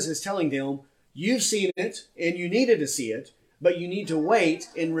Jesus is telling them, you've seen it and you needed to see it, but you need to wait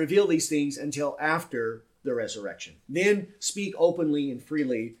and reveal these things until after the resurrection. Then speak openly and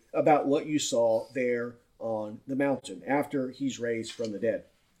freely about what you saw there on the mountain after he's raised from the dead.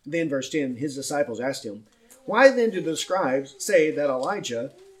 Then verse 10, his disciples asked him, why then do the scribes say that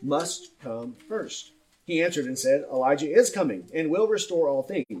Elijah must come first? He answered and said, Elijah is coming and will restore all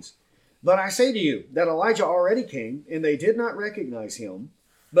things. But I say to you that Elijah already came, and they did not recognize him,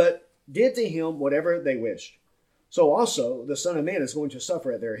 but did to him whatever they wished. So also the Son of Man is going to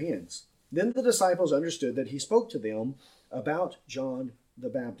suffer at their hands. Then the disciples understood that he spoke to them about John the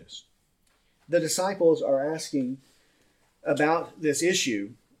Baptist. The disciples are asking about this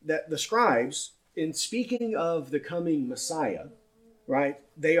issue, that the scribes, in speaking of the coming Messiah, right,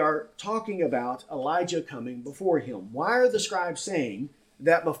 they are talking about Elijah coming before him. Why are the scribes saying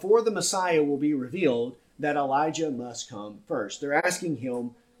that before the Messiah will be revealed, that Elijah must come first? They're asking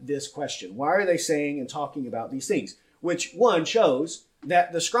him this question. Why are they saying and talking about these things? Which, one, shows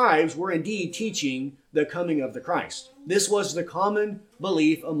that the scribes were indeed teaching the coming of the Christ. This was the common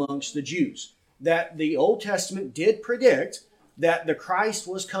belief amongst the Jews, that the Old Testament did predict that the Christ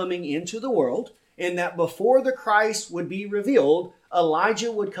was coming into the world, and that before the Christ would be revealed,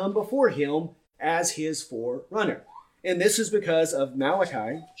 Elijah would come before him as his forerunner. And this is because of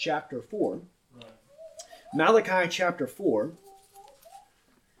Malachi chapter 4, Malachi chapter 4,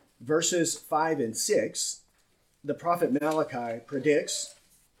 verses 5 and 6, the prophet Malachi predicts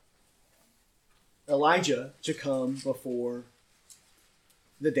Elijah to come before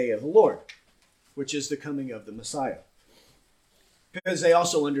the day of the Lord, which is the coming of the Messiah. Because they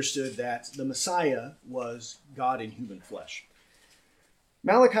also understood that the Messiah was God in human flesh.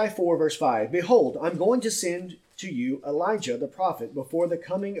 Malachi 4, verse 5, Behold, I'm going to send to you Elijah the prophet before the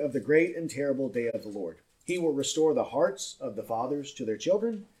coming of the great and terrible day of the Lord. He will restore the hearts of the fathers to their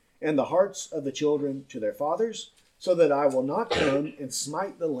children, and the hearts of the children to their fathers, so that I will not come and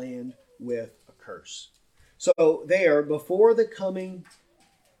smite the land with a curse. So there, before the coming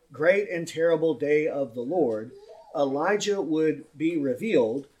great and terrible day of the Lord, Elijah would be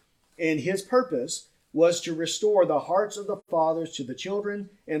revealed, and his purpose was to restore the hearts of the fathers to the children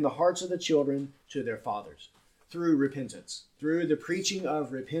and the hearts of the children to their fathers through repentance, through the preaching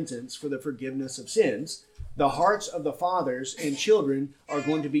of repentance for the forgiveness of sins. The hearts of the fathers and children are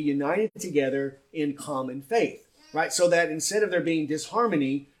going to be united together in common faith, right? So that instead of there being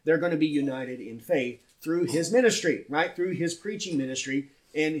disharmony, they're going to be united in faith through his ministry, right? Through his preaching ministry.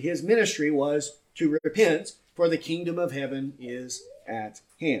 And his ministry was to repent, for the kingdom of heaven is at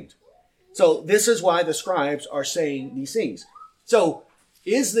hand. So this is why the scribes are saying these things. So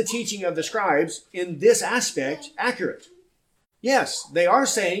is the teaching of the scribes in this aspect accurate? Yes, they are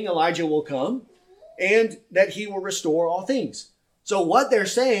saying Elijah will come and that he will restore all things. So what they're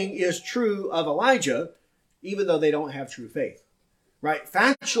saying is true of Elijah, even though they don't have true faith, right?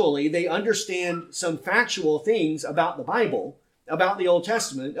 Factually, they understand some factual things about the Bible, about the Old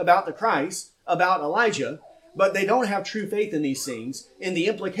Testament, about the Christ, about Elijah, but they don't have true faith in these things, and the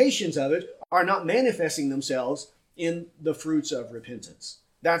implications of it are not manifesting themselves in the fruits of repentance.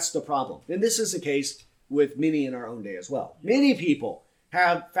 That's the problem. And this is the case with many in our own day as well. Many people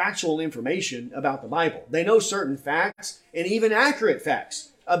have factual information about the Bible. They know certain facts and even accurate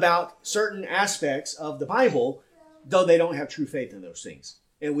facts about certain aspects of the Bible, though they don't have true faith in those things.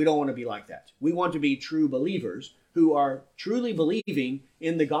 And we don't want to be like that. We want to be true believers who are truly believing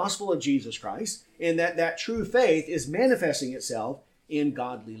in the gospel of Jesus Christ, and that true faith is manifesting itself in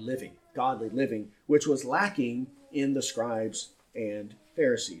godly living, which was lacking in the scribes and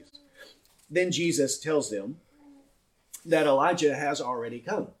Pharisees. Then Jesus tells them that Elijah has already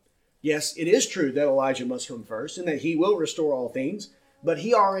come. Yes, it is true that Elijah must come first and that he will restore all things, but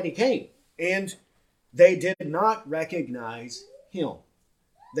he already came, and they did not recognize him.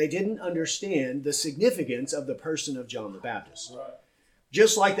 They didn't understand the significance of the person of John the Baptist. Right.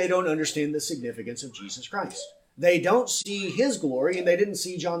 Just like they don't understand the significance of Jesus Christ. They don't see his glory, and they didn't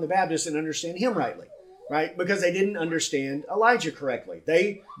see John the Baptist and understand him rightly, right? Because they didn't understand Elijah correctly.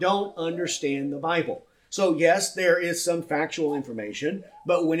 They don't understand the Bible. So yes, there is some factual information,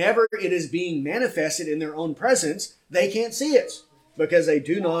 but whenever it is being manifested in their own presence, they can't see it because they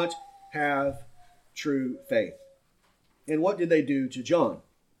do not have true faith. And what did they do to John?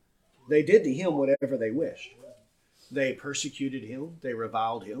 They did to him whatever they wished. They persecuted him. They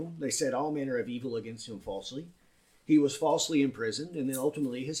reviled him. They said all manner of evil against him falsely. He was falsely imprisoned, and then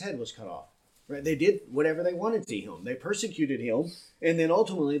ultimately his head was cut off. Right? They did whatever they wanted to him. They persecuted him, and then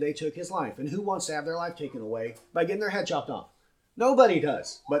ultimately they took his life. And who wants to have their life taken away by getting their head chopped off? Nobody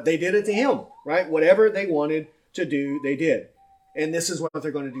does. But they did it to him, right? Whatever they wanted to do, they did. And this is what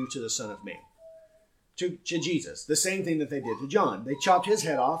they're going to do to the Son of Man. To Jesus. The same thing that they did to John. They chopped his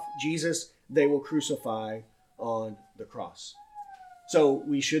head off. Jesus, they will crucify on the cross. So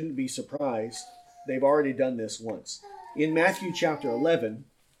we shouldn't be surprised. They've already done this once. In Matthew chapter 11,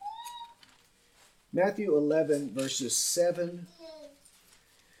 verses 7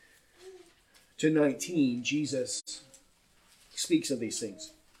 to 19, Jesus speaks of these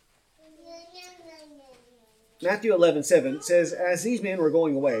things. Matthew 11:7 says, As these men were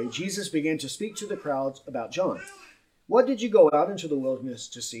going away, Jesus began to speak to the crowds about John. What did you go out into the wilderness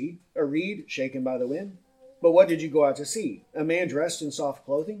to see? A reed shaken by the wind? But what did you go out to see? A man dressed in soft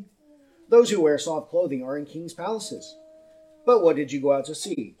clothing? Those who wear soft clothing are in king's palaces. But what did you go out to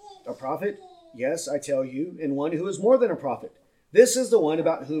see? A prophet? Yes, I tell you, and one who is more than a prophet. This is the one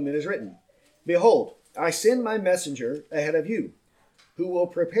about whom it is written, Behold, I send my messenger ahead of you, who will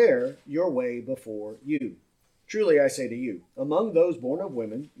prepare your way before you. Truly I say to you, among those born of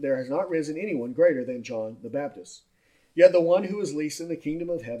women, there has not risen anyone greater than John the Baptist. Yet the one who is least in the kingdom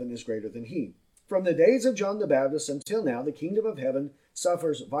of heaven is greater than he. From the days of John the Baptist until now, the kingdom of heaven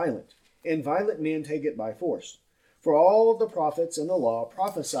suffers violent, and violent men take it by force. For all the prophets and the law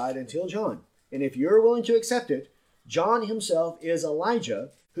prophesied until John. And if you're willing to accept it, John himself is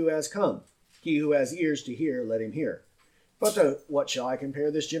Elijah who has come. He who has ears to hear, let him hear. But to what shall I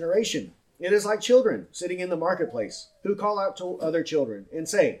compare this generation? It is like children sitting in the marketplace who call out to other children and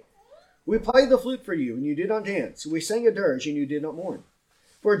say, we played the flute for you, and you did not dance. We sang a dirge, and you did not mourn.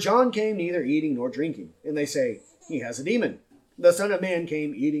 For John came neither eating nor drinking, and they say, he has a demon. The Son of Man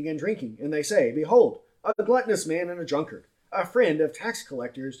came eating and drinking, and they say, behold, a gluttonous man and a drunkard, a friend of tax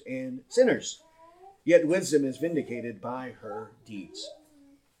collectors and sinners. Yet wisdom is vindicated by her deeds.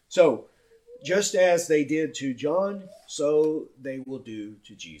 So, just as they did to John, so they will do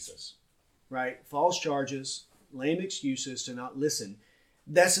to Jesus. Right? False charges, lame excuses to not listen.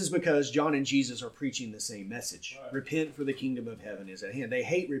 This is because John and Jesus are preaching the same message. Right. Repent, for the kingdom of heaven is at hand. They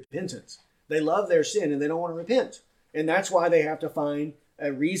hate repentance. They love their sin and they don't want to repent. And that's why they have to find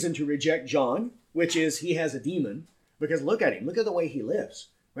a reason to reject John, which is he has a demon. Because look at him. Look at the way he lives.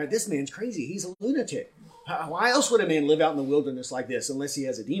 Right? This man's crazy. He's a lunatic. Why else would a man live out in the wilderness like this unless he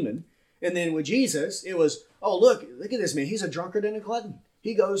has a demon? And then with Jesus, it was, oh, look at this man. He's a drunkard and a glutton.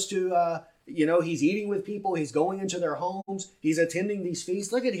 He goes to... he's eating with people. He's going into their homes. He's attending these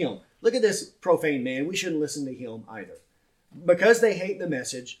feasts. Look at him. Look at this profane man. We shouldn't listen to him either. Because they hate the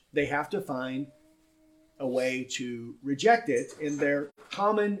message, they have to find a way to reject it. And their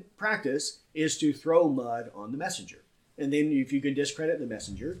common practice is to throw mud on the messenger. And then if you can discredit the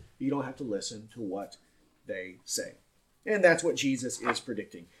messenger, you don't have to listen to what they say. And that's what Jesus is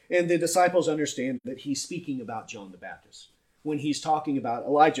predicting. And the disciples understand that he's speaking about John the Baptist when he's talking about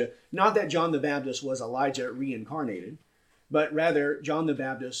Elijah. Not that John the Baptist was Elijah reincarnated, but rather John the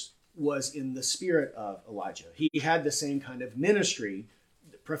Baptist was in the spirit of Elijah. He had the same kind of ministry,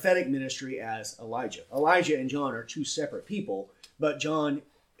 prophetic ministry, as Elijah. Elijah and John are two separate people, but John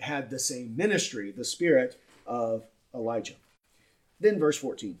had the same ministry, the spirit of Elijah. Then verse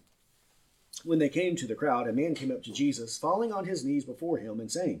 14. When they came to the crowd, a man came up to Jesus, falling on his knees before him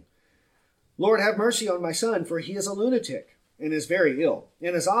and saying, Lord, have mercy on my son, for he is a lunatic and is very ill,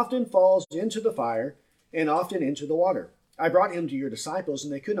 and as often falls into the fire and often into the water. I brought him to your disciples,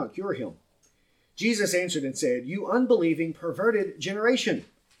 and they could not cure him. Jesus answered and said, You unbelieving, perverted generation,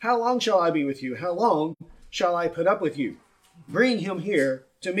 how long shall I be with you? How long shall I put up with you? Bring him here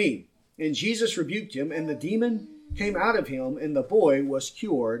to me. And Jesus rebuked him, and the demon came out of him, and the boy was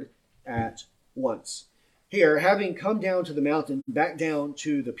cured at once. Here, having come down to the mountain, back down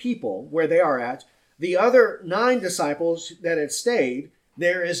to the people where they are at, the other 9 disciples that had stayed,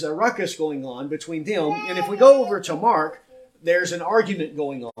 there is a ruckus going on between them. And if we go over to Mark, there's an argument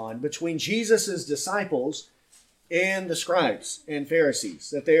going on between Jesus' disciples and the scribes and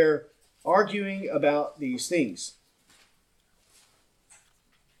Pharisees, that they're arguing about these things.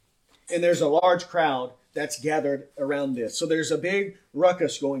 And there's a large crowd that's gathered around this. So there's a big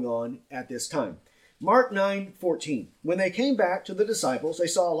ruckus going on at this time. Mark 9:14. When they came back to the disciples, they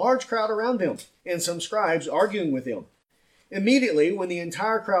saw a large crowd around them and some scribes arguing with them. Immediately, when the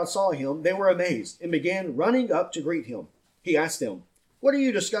entire crowd saw him, they were amazed and began running up to greet him. He asked them, What are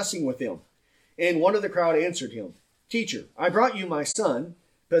you discussing with them? And one of the crowd answered him, Teacher, I brought you my son,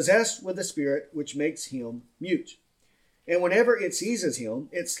 possessed with a spirit which makes him mute. And whenever it seizes him,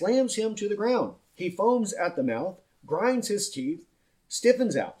 it slams him to the ground. He foams at the mouth, grinds his teeth,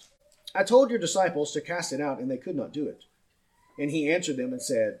 stiffens out. I told your disciples to cast it out, and they could not do it. And he answered them and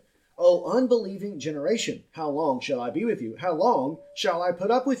said, O unbelieving generation, how long shall I be with you? How long shall I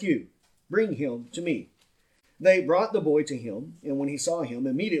put up with you? Bring him to me. They brought the boy to him, and when he saw him,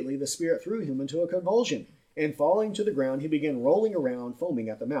 immediately the spirit threw him into a convulsion, and falling to the ground, he began rolling around, foaming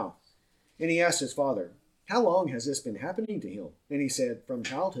at the mouth. And he asked his father, How long has this been happening to him? And he said, From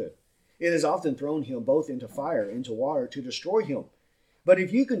childhood. It has often thrown him both into fire and into water to destroy him. But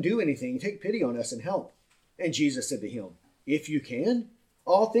if you can do anything, take pity on us and help. And Jesus said to him, If you can,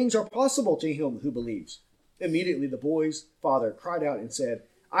 all things are possible to him who believes. Immediately the boy's father cried out and said,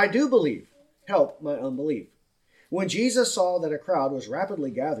 I do believe. Help my unbelief. When Jesus saw that a crowd was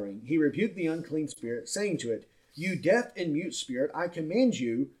rapidly gathering, he rebuked the unclean spirit, saying to it, You deaf and mute spirit, I command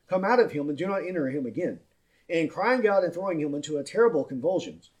you, come out of him and do not enter him again. And crying out and throwing him into a terrible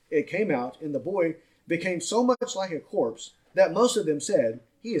convulsions, it came out, and the boy became so much like a corpse that most of them said,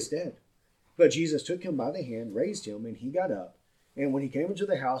 He is dead. But Jesus took him by the hand, raised him, and he got up. And when he came into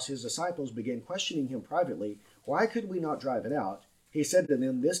the house, his disciples began questioning him privately, Why could we not drive it out? He said to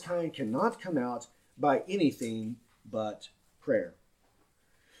them, This kind cannot come out by anything but prayer.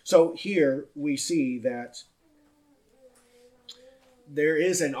 So here we see that there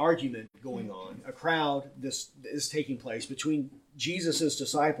is an argument going on. A crowd this is taking place between Jesus'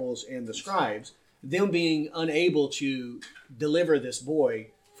 disciples and the scribes, them being unable to deliver this boy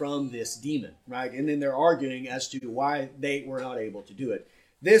from this demon, right? And then they're arguing as to why they were not able to do it.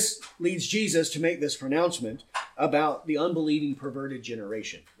 This leads Jesus to make this pronouncement about the unbelieving, perverted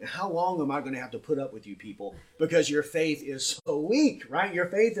generation. How long am I going to have to put up with you people because your faith is so weak, right? Your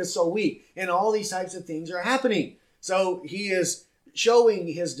faith is so weak, and all these types of things are happening. So he is showing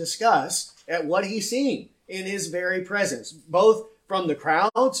his disgust at what he's seeing in his very presence, both from the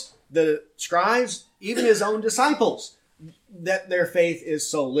crowds, the scribes, even his own disciples, that their faith is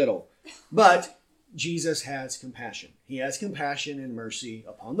so little. But Jesus has compassion. He has compassion and mercy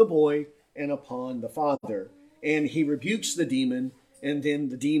upon the boy and upon the father. And he rebukes the demon, and then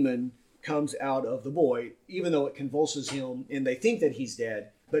the demon comes out of the boy, even though it convulses him and they think that he's dead,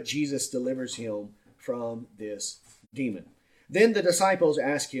 but Jesus delivers him from this demon. Then the disciples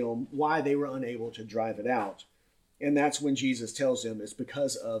ask him why they were unable to drive it out. And that's when Jesus tells them it's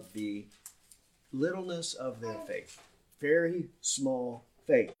because of the littleness of their faith. Very small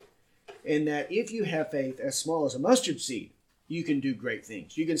faith. And that if you have faith as small as a mustard seed, you can do great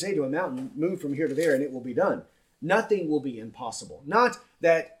things. You can say to a mountain, move from here to there, and it will be done. Nothing will be impossible. Not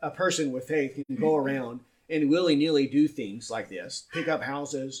that a person with faith can go around and willy-nilly do things like this, pick up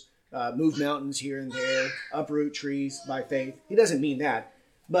houses, move mountains here and there, uproot trees by faith. He doesn't mean that,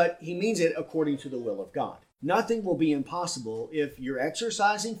 but he means it according to the will of God. Nothing will be impossible if you're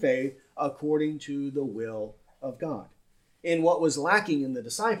exercising faith according to the will of God. And what was lacking in the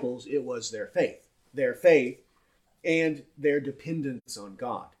disciples, it was their faith. Their faith and their dependence on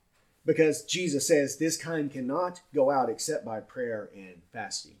God. Because Jesus says this kind cannot go out except by prayer and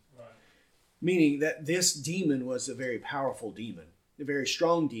fasting. Right. Meaning that this demon was a very powerful demon, a very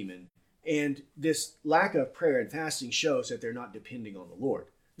strong demon. And this lack of prayer and fasting shows that they're not depending on the Lord.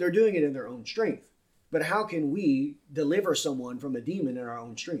 They're doing it in their own strength. But how can we deliver someone from a demon in our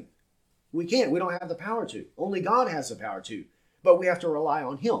own strength? We can't. We don't have the power to. Only God has the power to. But we have to rely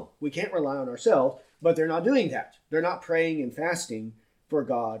on Him. We can't rely on ourselves, but they're not doing that. They're not praying and fasting for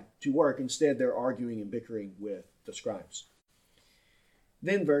God to work. Instead, they're arguing and bickering with the scribes.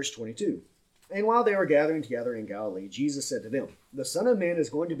 Then verse 22. And while they were gathering together in Galilee, Jesus said to them, the Son of Man is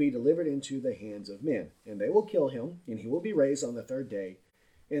going to be delivered into the hands of men, and they will kill him, and he will be raised on the third day.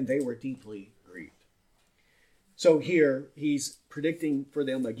 And they were deeply grieved. So here, he's predicting for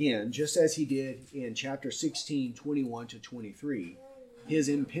them again, just as he did in chapter 16, 21 to 23, his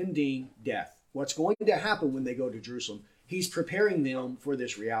impending death. What's going to happen when they go to Jerusalem? He's preparing them for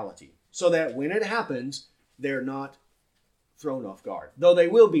this reality so that when it happens, they're not thrown off guard. Though they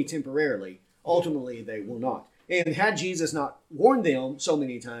will be temporarily, ultimately they will not. And had Jesus not warned them so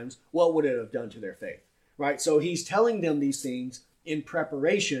many times, what would it have done to their faith? Right? So he's telling them these things in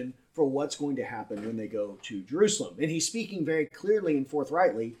preparation for what's going to happen when they go to Jerusalem. And he's speaking very clearly and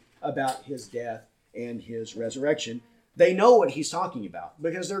forthrightly about his death and his resurrection. They know what he's talking about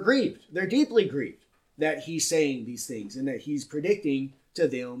because they're grieved. They're deeply grieved that he's saying these things and that he's predicting to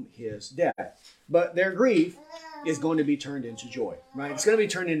them his death. But their grief is going to be turned into joy, right? It's going to be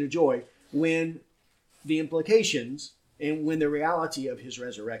turned into joy when the implications and when the reality of his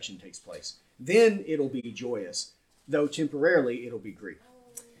resurrection takes place. Then it'll be joyous, though temporarily it'll be grief.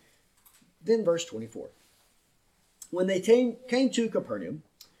 Then verse 24. When they came to Capernaum,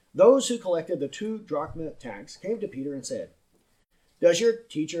 those who collected the 2 drachma tax came to Peter and said, does your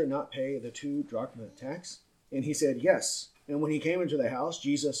teacher not pay the 2 drachma tax? And he said, yes. And when he came into the house,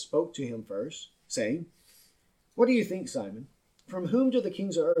 Jesus spoke to him first, saying, what do you think, Simon? From whom do the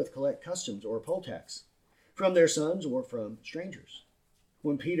kings of earth collect customs or poll tax? From their sons or from strangers?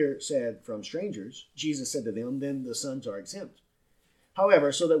 When Peter said, from strangers, Jesus said to them, then the sons are exempt.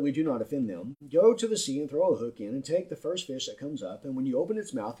 However, so that we do not offend them, go to the sea and throw a hook in and take the first fish that comes up, and when you open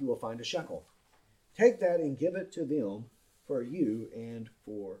its mouth, you will find a shekel. Take that and give it to them for you and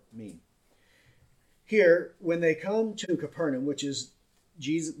for me. Here, when they come to Capernaum, which is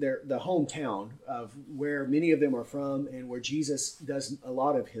the hometown of where many of them are from and where Jesus does a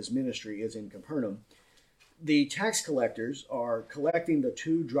lot of his ministry is in Capernaum, the tax collectors are collecting the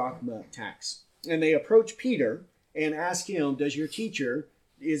 2 drachma tax. And they approach Peter and ask him, does your teacher,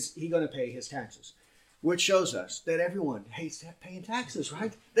 is he going to pay his taxes? Which shows us that everyone hates paying taxes,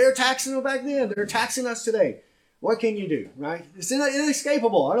 right? They're taxing them back then. They're taxing us today. What can you do, right? It's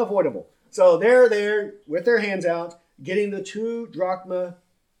inescapable, unavoidable. So they're there with their hands out, getting the 2 drachma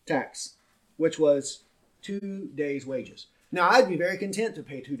tax, which was 2 days' wages. Now, I'd be very content to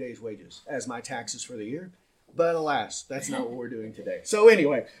pay 2 days' wages as my taxes for the year. But alas, that's not what we're doing today. So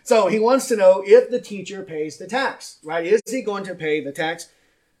anyway, so he wants to know if the teacher pays the tax, right? Is he going to pay the tax?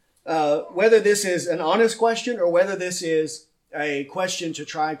 Whether this is an honest question or whether this is a question to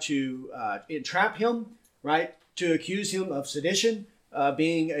try to entrap him, right? To accuse him of sedition,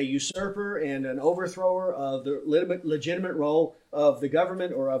 being a usurper and an overthrower of the legitimate role of the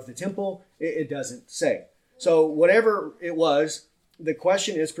government or of the temple, it doesn't say. So whatever it was, the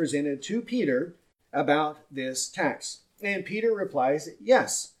question is presented to Peter about this tax. And Peter replies,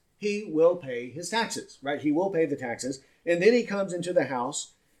 yes, he will pay his taxes, right? He will pay the taxes. And then he comes into the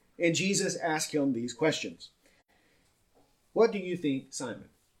house and Jesus asks him these questions. What do you think, Simon?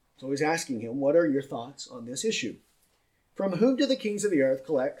 So he's asking him, what are your thoughts on this issue? From whom do the kings of the earth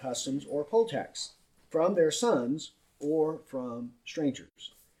collect customs or poll tax? From their sons or from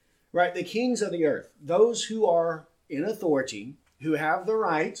strangers? Right, the kings of the earth, those who are in authority, who have the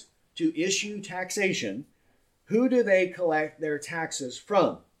right to issue taxation, who do they collect their taxes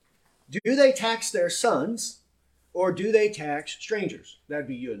from? Do they tax their sons or do they tax strangers? That'd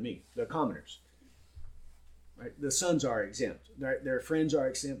be you and me, the commoners. Right? The sons are exempt. Their friends are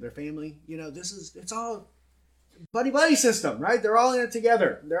exempt. Their family, it's all buddy system, right? They're all in it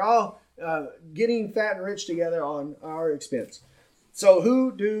together. They're all getting fat and rich together on our expense. So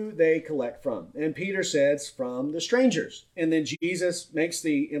who do they collect from? And Peter says from the strangers. And then Jesus makes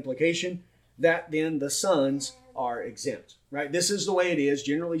the implication that then the sons are exempt, right? This is the way it is,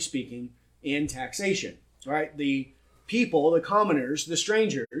 generally speaking, in taxation, right? The people, the commoners, the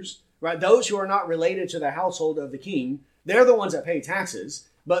strangers, right? Those who are not related to the household of the king, they're the ones that pay taxes.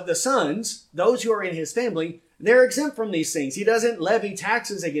 But the sons, those who are in his family, they're exempt from these things. He doesn't levy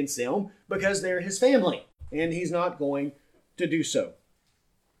taxes against them because they're his family, and he's not going to do so.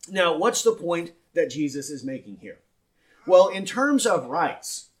 Now, what's the point that Jesus is making here? Well, in terms of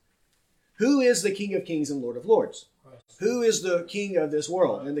rights, who is the King of Kings and Lord of Lords? Who is the king of this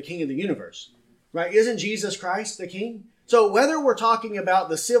world and the king of the universe? Right? Isn't Jesus Christ the king? So whether we're talking about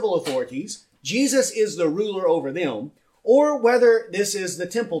the civil authorities, Jesus is the ruler over them, or whether this is the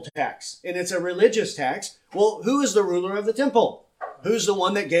temple tax and it's a religious tax, well, who is the ruler of the temple? Who's the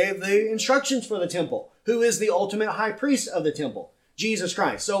one that gave the instructions for the temple? Who is the ultimate high priest of the temple? Jesus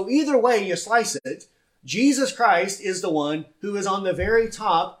Christ. So either way you slice it, Jesus Christ is the one who is on the very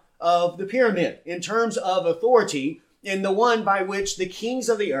top of the pyramid in terms of authority, and the one by which the kings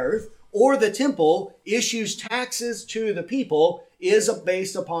of the earth or the temple issues taxes to the people is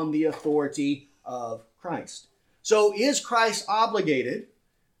based upon the authority of Christ. So is Christ obligated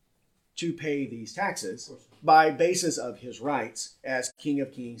to pay these taxes by basis of his rights as King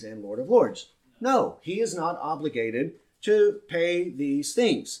of Kings and Lord of Lords? No, he is not obligated to pay these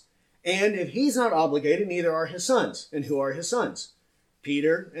things. And if he's not obligated, neither are his sons. And who are his sons?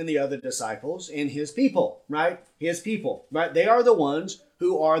 Peter and the other disciples and his people, right? His people, right? They are the ones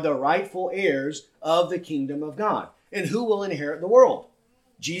who are the rightful heirs of the kingdom of God. And who will inherit the world?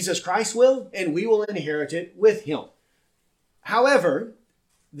 Jesus Christ will, and we will inherit it with him. However,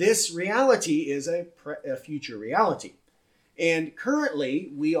 this reality is a future reality. And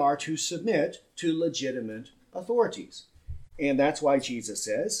currently, we are to submit to legitimate authorities. And that's why Jesus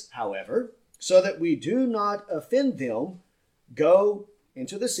says, however, so that we do not offend them, go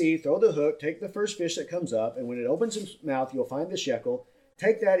into the sea, throw the hook, take the first fish that comes up, and when it opens its mouth, you'll find the shekel.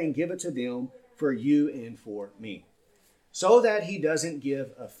 Take that and give it to them for you and for me. So that he doesn't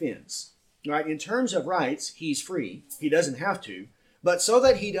give offense. Right? In terms of rights, he's free. He doesn't have to. But so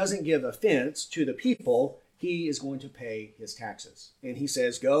that he doesn't give offense to the people, he is going to pay his taxes. And he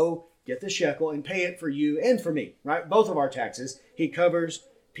says, go get the shekel and pay it for you and for me. Right? Both of our taxes. He covers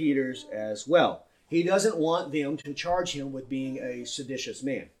Peter's as well. He doesn't want them to charge him with being a seditious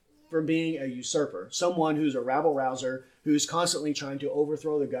man, for being a usurper, someone who's a rabble-rouser, who's constantly trying to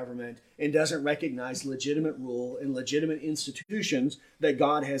overthrow the government and doesn't recognize legitimate rule and legitimate institutions that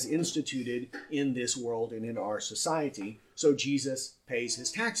God has instituted in this world and in our society. So Jesus pays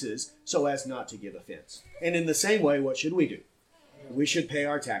his taxes so as not to give offense. And in the same way, what should we do? We should pay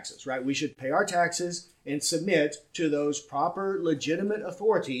our taxes, right? We should pay our taxes and submit to those proper, legitimate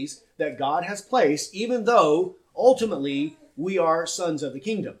authorities that God has placed, even though ultimately we are sons of the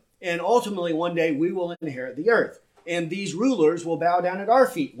kingdom. And ultimately, one day, we will inherit the earth. And these rulers will bow down at our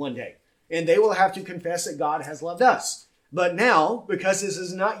feet one day. And they will have to confess that God has loved us. But now, because this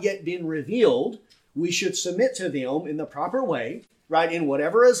has not yet been revealed, we should submit to them in the proper way, right, in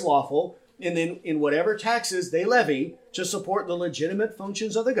whatever is lawful, and then in whatever taxes they levy to support the legitimate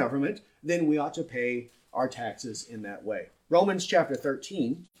functions of the government, then we ought to pay our taxes in that way. Romans chapter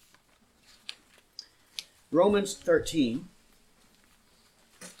 13. Romans 13.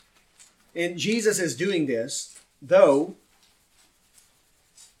 And Jesus is doing this, though,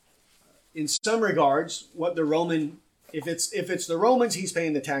 in some regards, what the Roman, if it's the Romans he's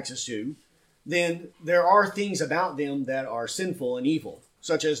paying the taxes to, then there are things about them that are sinful and evil,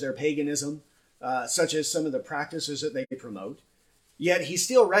 such as their paganism, such as some of the practices that they promote. Yet he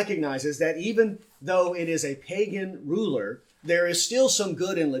still recognizes that even though it is a pagan ruler, there is still some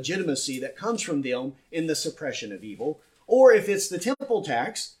good and legitimacy that comes from them in the suppression of evil. Or if it's the temple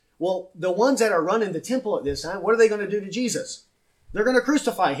tax, well, the ones that are running the temple at this time, what are they going to do to Jesus? They're going to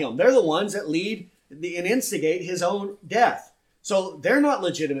crucify him. They're the ones that lead and instigate his own death. So they're not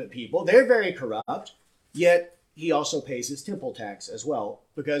legitimate people. They're very corrupt, yet he also pays his temple tax as well,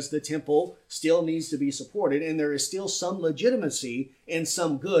 because the temple still needs to be supported, and there is still some legitimacy and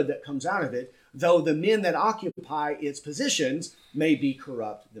some good that comes out of it, though the men that occupy its positions may be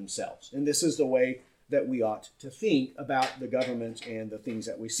corrupt themselves. And this is the way that we ought to think about the government and the things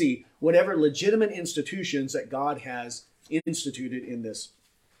that we see, whatever legitimate institutions that God has instituted in this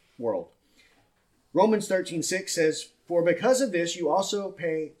world. Romans 13:6 says, "For because of this you also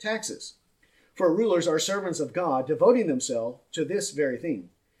pay taxes. For rulers are servants of God, devoting themselves to this very thing.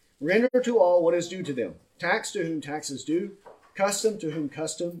 Render to all what is due to them. Tax to whom tax is due, custom to whom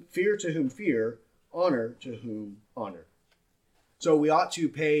custom, fear to whom fear, honor to whom honor." So we ought to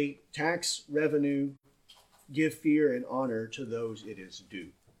pay tax, revenue, give fear and honor to those it is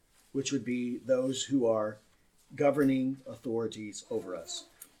due, which would be those who are governing authorities over us.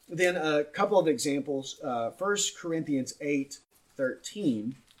 Then a couple of examples. 1 Corinthians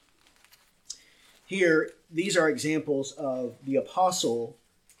 8:13. Here, these are examples of the apostle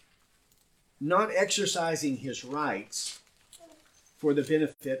not exercising his rights for the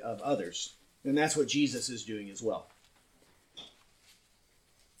benefit of others. And that's what Jesus is doing as well.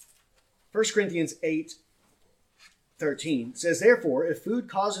 1 Corinthians 8:13 says, "Therefore, if food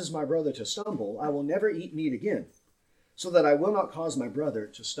causes my brother to stumble, I will never eat meat again, so that I will not cause my brother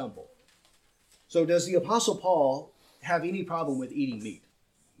to stumble." So does the Apostle Paul have any problem with eating meat?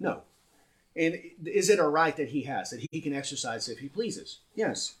 No. And is it a right that he has, that he can exercise if he pleases?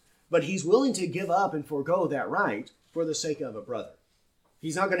 Yes. But he's willing to give up and forego that right for the sake of a brother.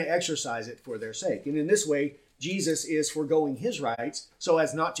 He's not going to exercise it for their sake. And in this way, Jesus is foregoing his rights so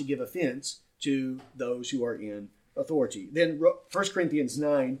as not to give offense to those who are in authority. Then 1 Corinthians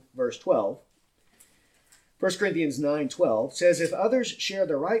 9, verse 12. 1 Corinthians 9:12 says, "If others share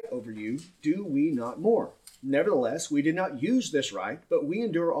the right over you, do we not more? Nevertheless, we did not use this right, but we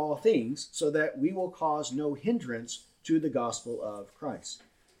endure all things so that we will cause no hindrance to the gospel of Christ."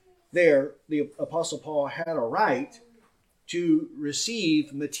 There, the Apostle Paul had a right to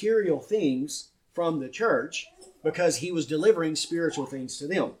receive material things from the church because he was delivering spiritual things to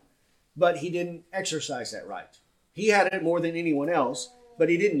them. But he didn't exercise that right. He had it more than anyone else, but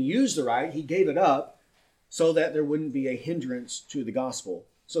he didn't use the right. He gave it up so that there wouldn't be a hindrance to the gospel,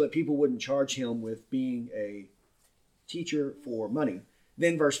 so that people wouldn't charge him with being a teacher for money.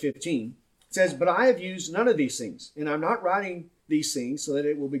 Then verse 15 says, "But I have used none of these things, and I'm not writing these things so that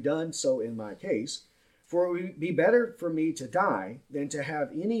it will be done so in my case. For it would be better for me to die than to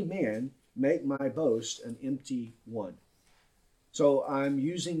have any man make my boast an empty one." So I'm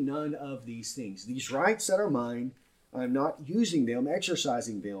using none of these things. These rights that are mine, I'm not using them,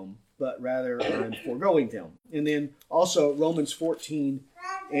 exercising them, but rather I'm foregoing them. And then also Romans 14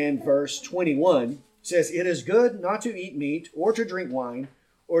 and verse 21 says, "It is good not to eat meat or to drink wine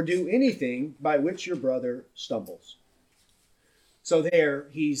or do anything by which your brother stumbles." So there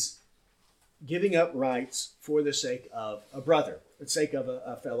he's giving up rights for the sake of a brother, for the sake of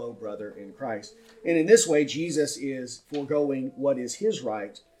a fellow brother in Christ. And in this way, Jesus is foregoing what is his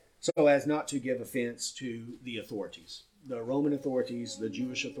right so as not to give offense to the authorities, the Roman authorities, the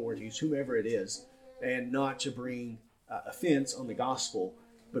Jewish authorities, whomever it is, and not to bring offense on the gospel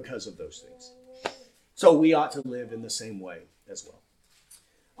because of those things. So we ought to live in the same way as well.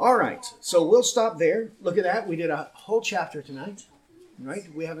 All right, so we'll stop there. Look at that. We did a whole chapter tonight, right?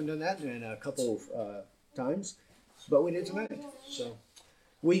 We haven't done that in a couple of times, but we did tonight. So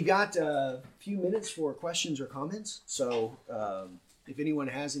we got a few minutes for questions or comments. So if anyone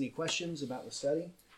has any questions about the study,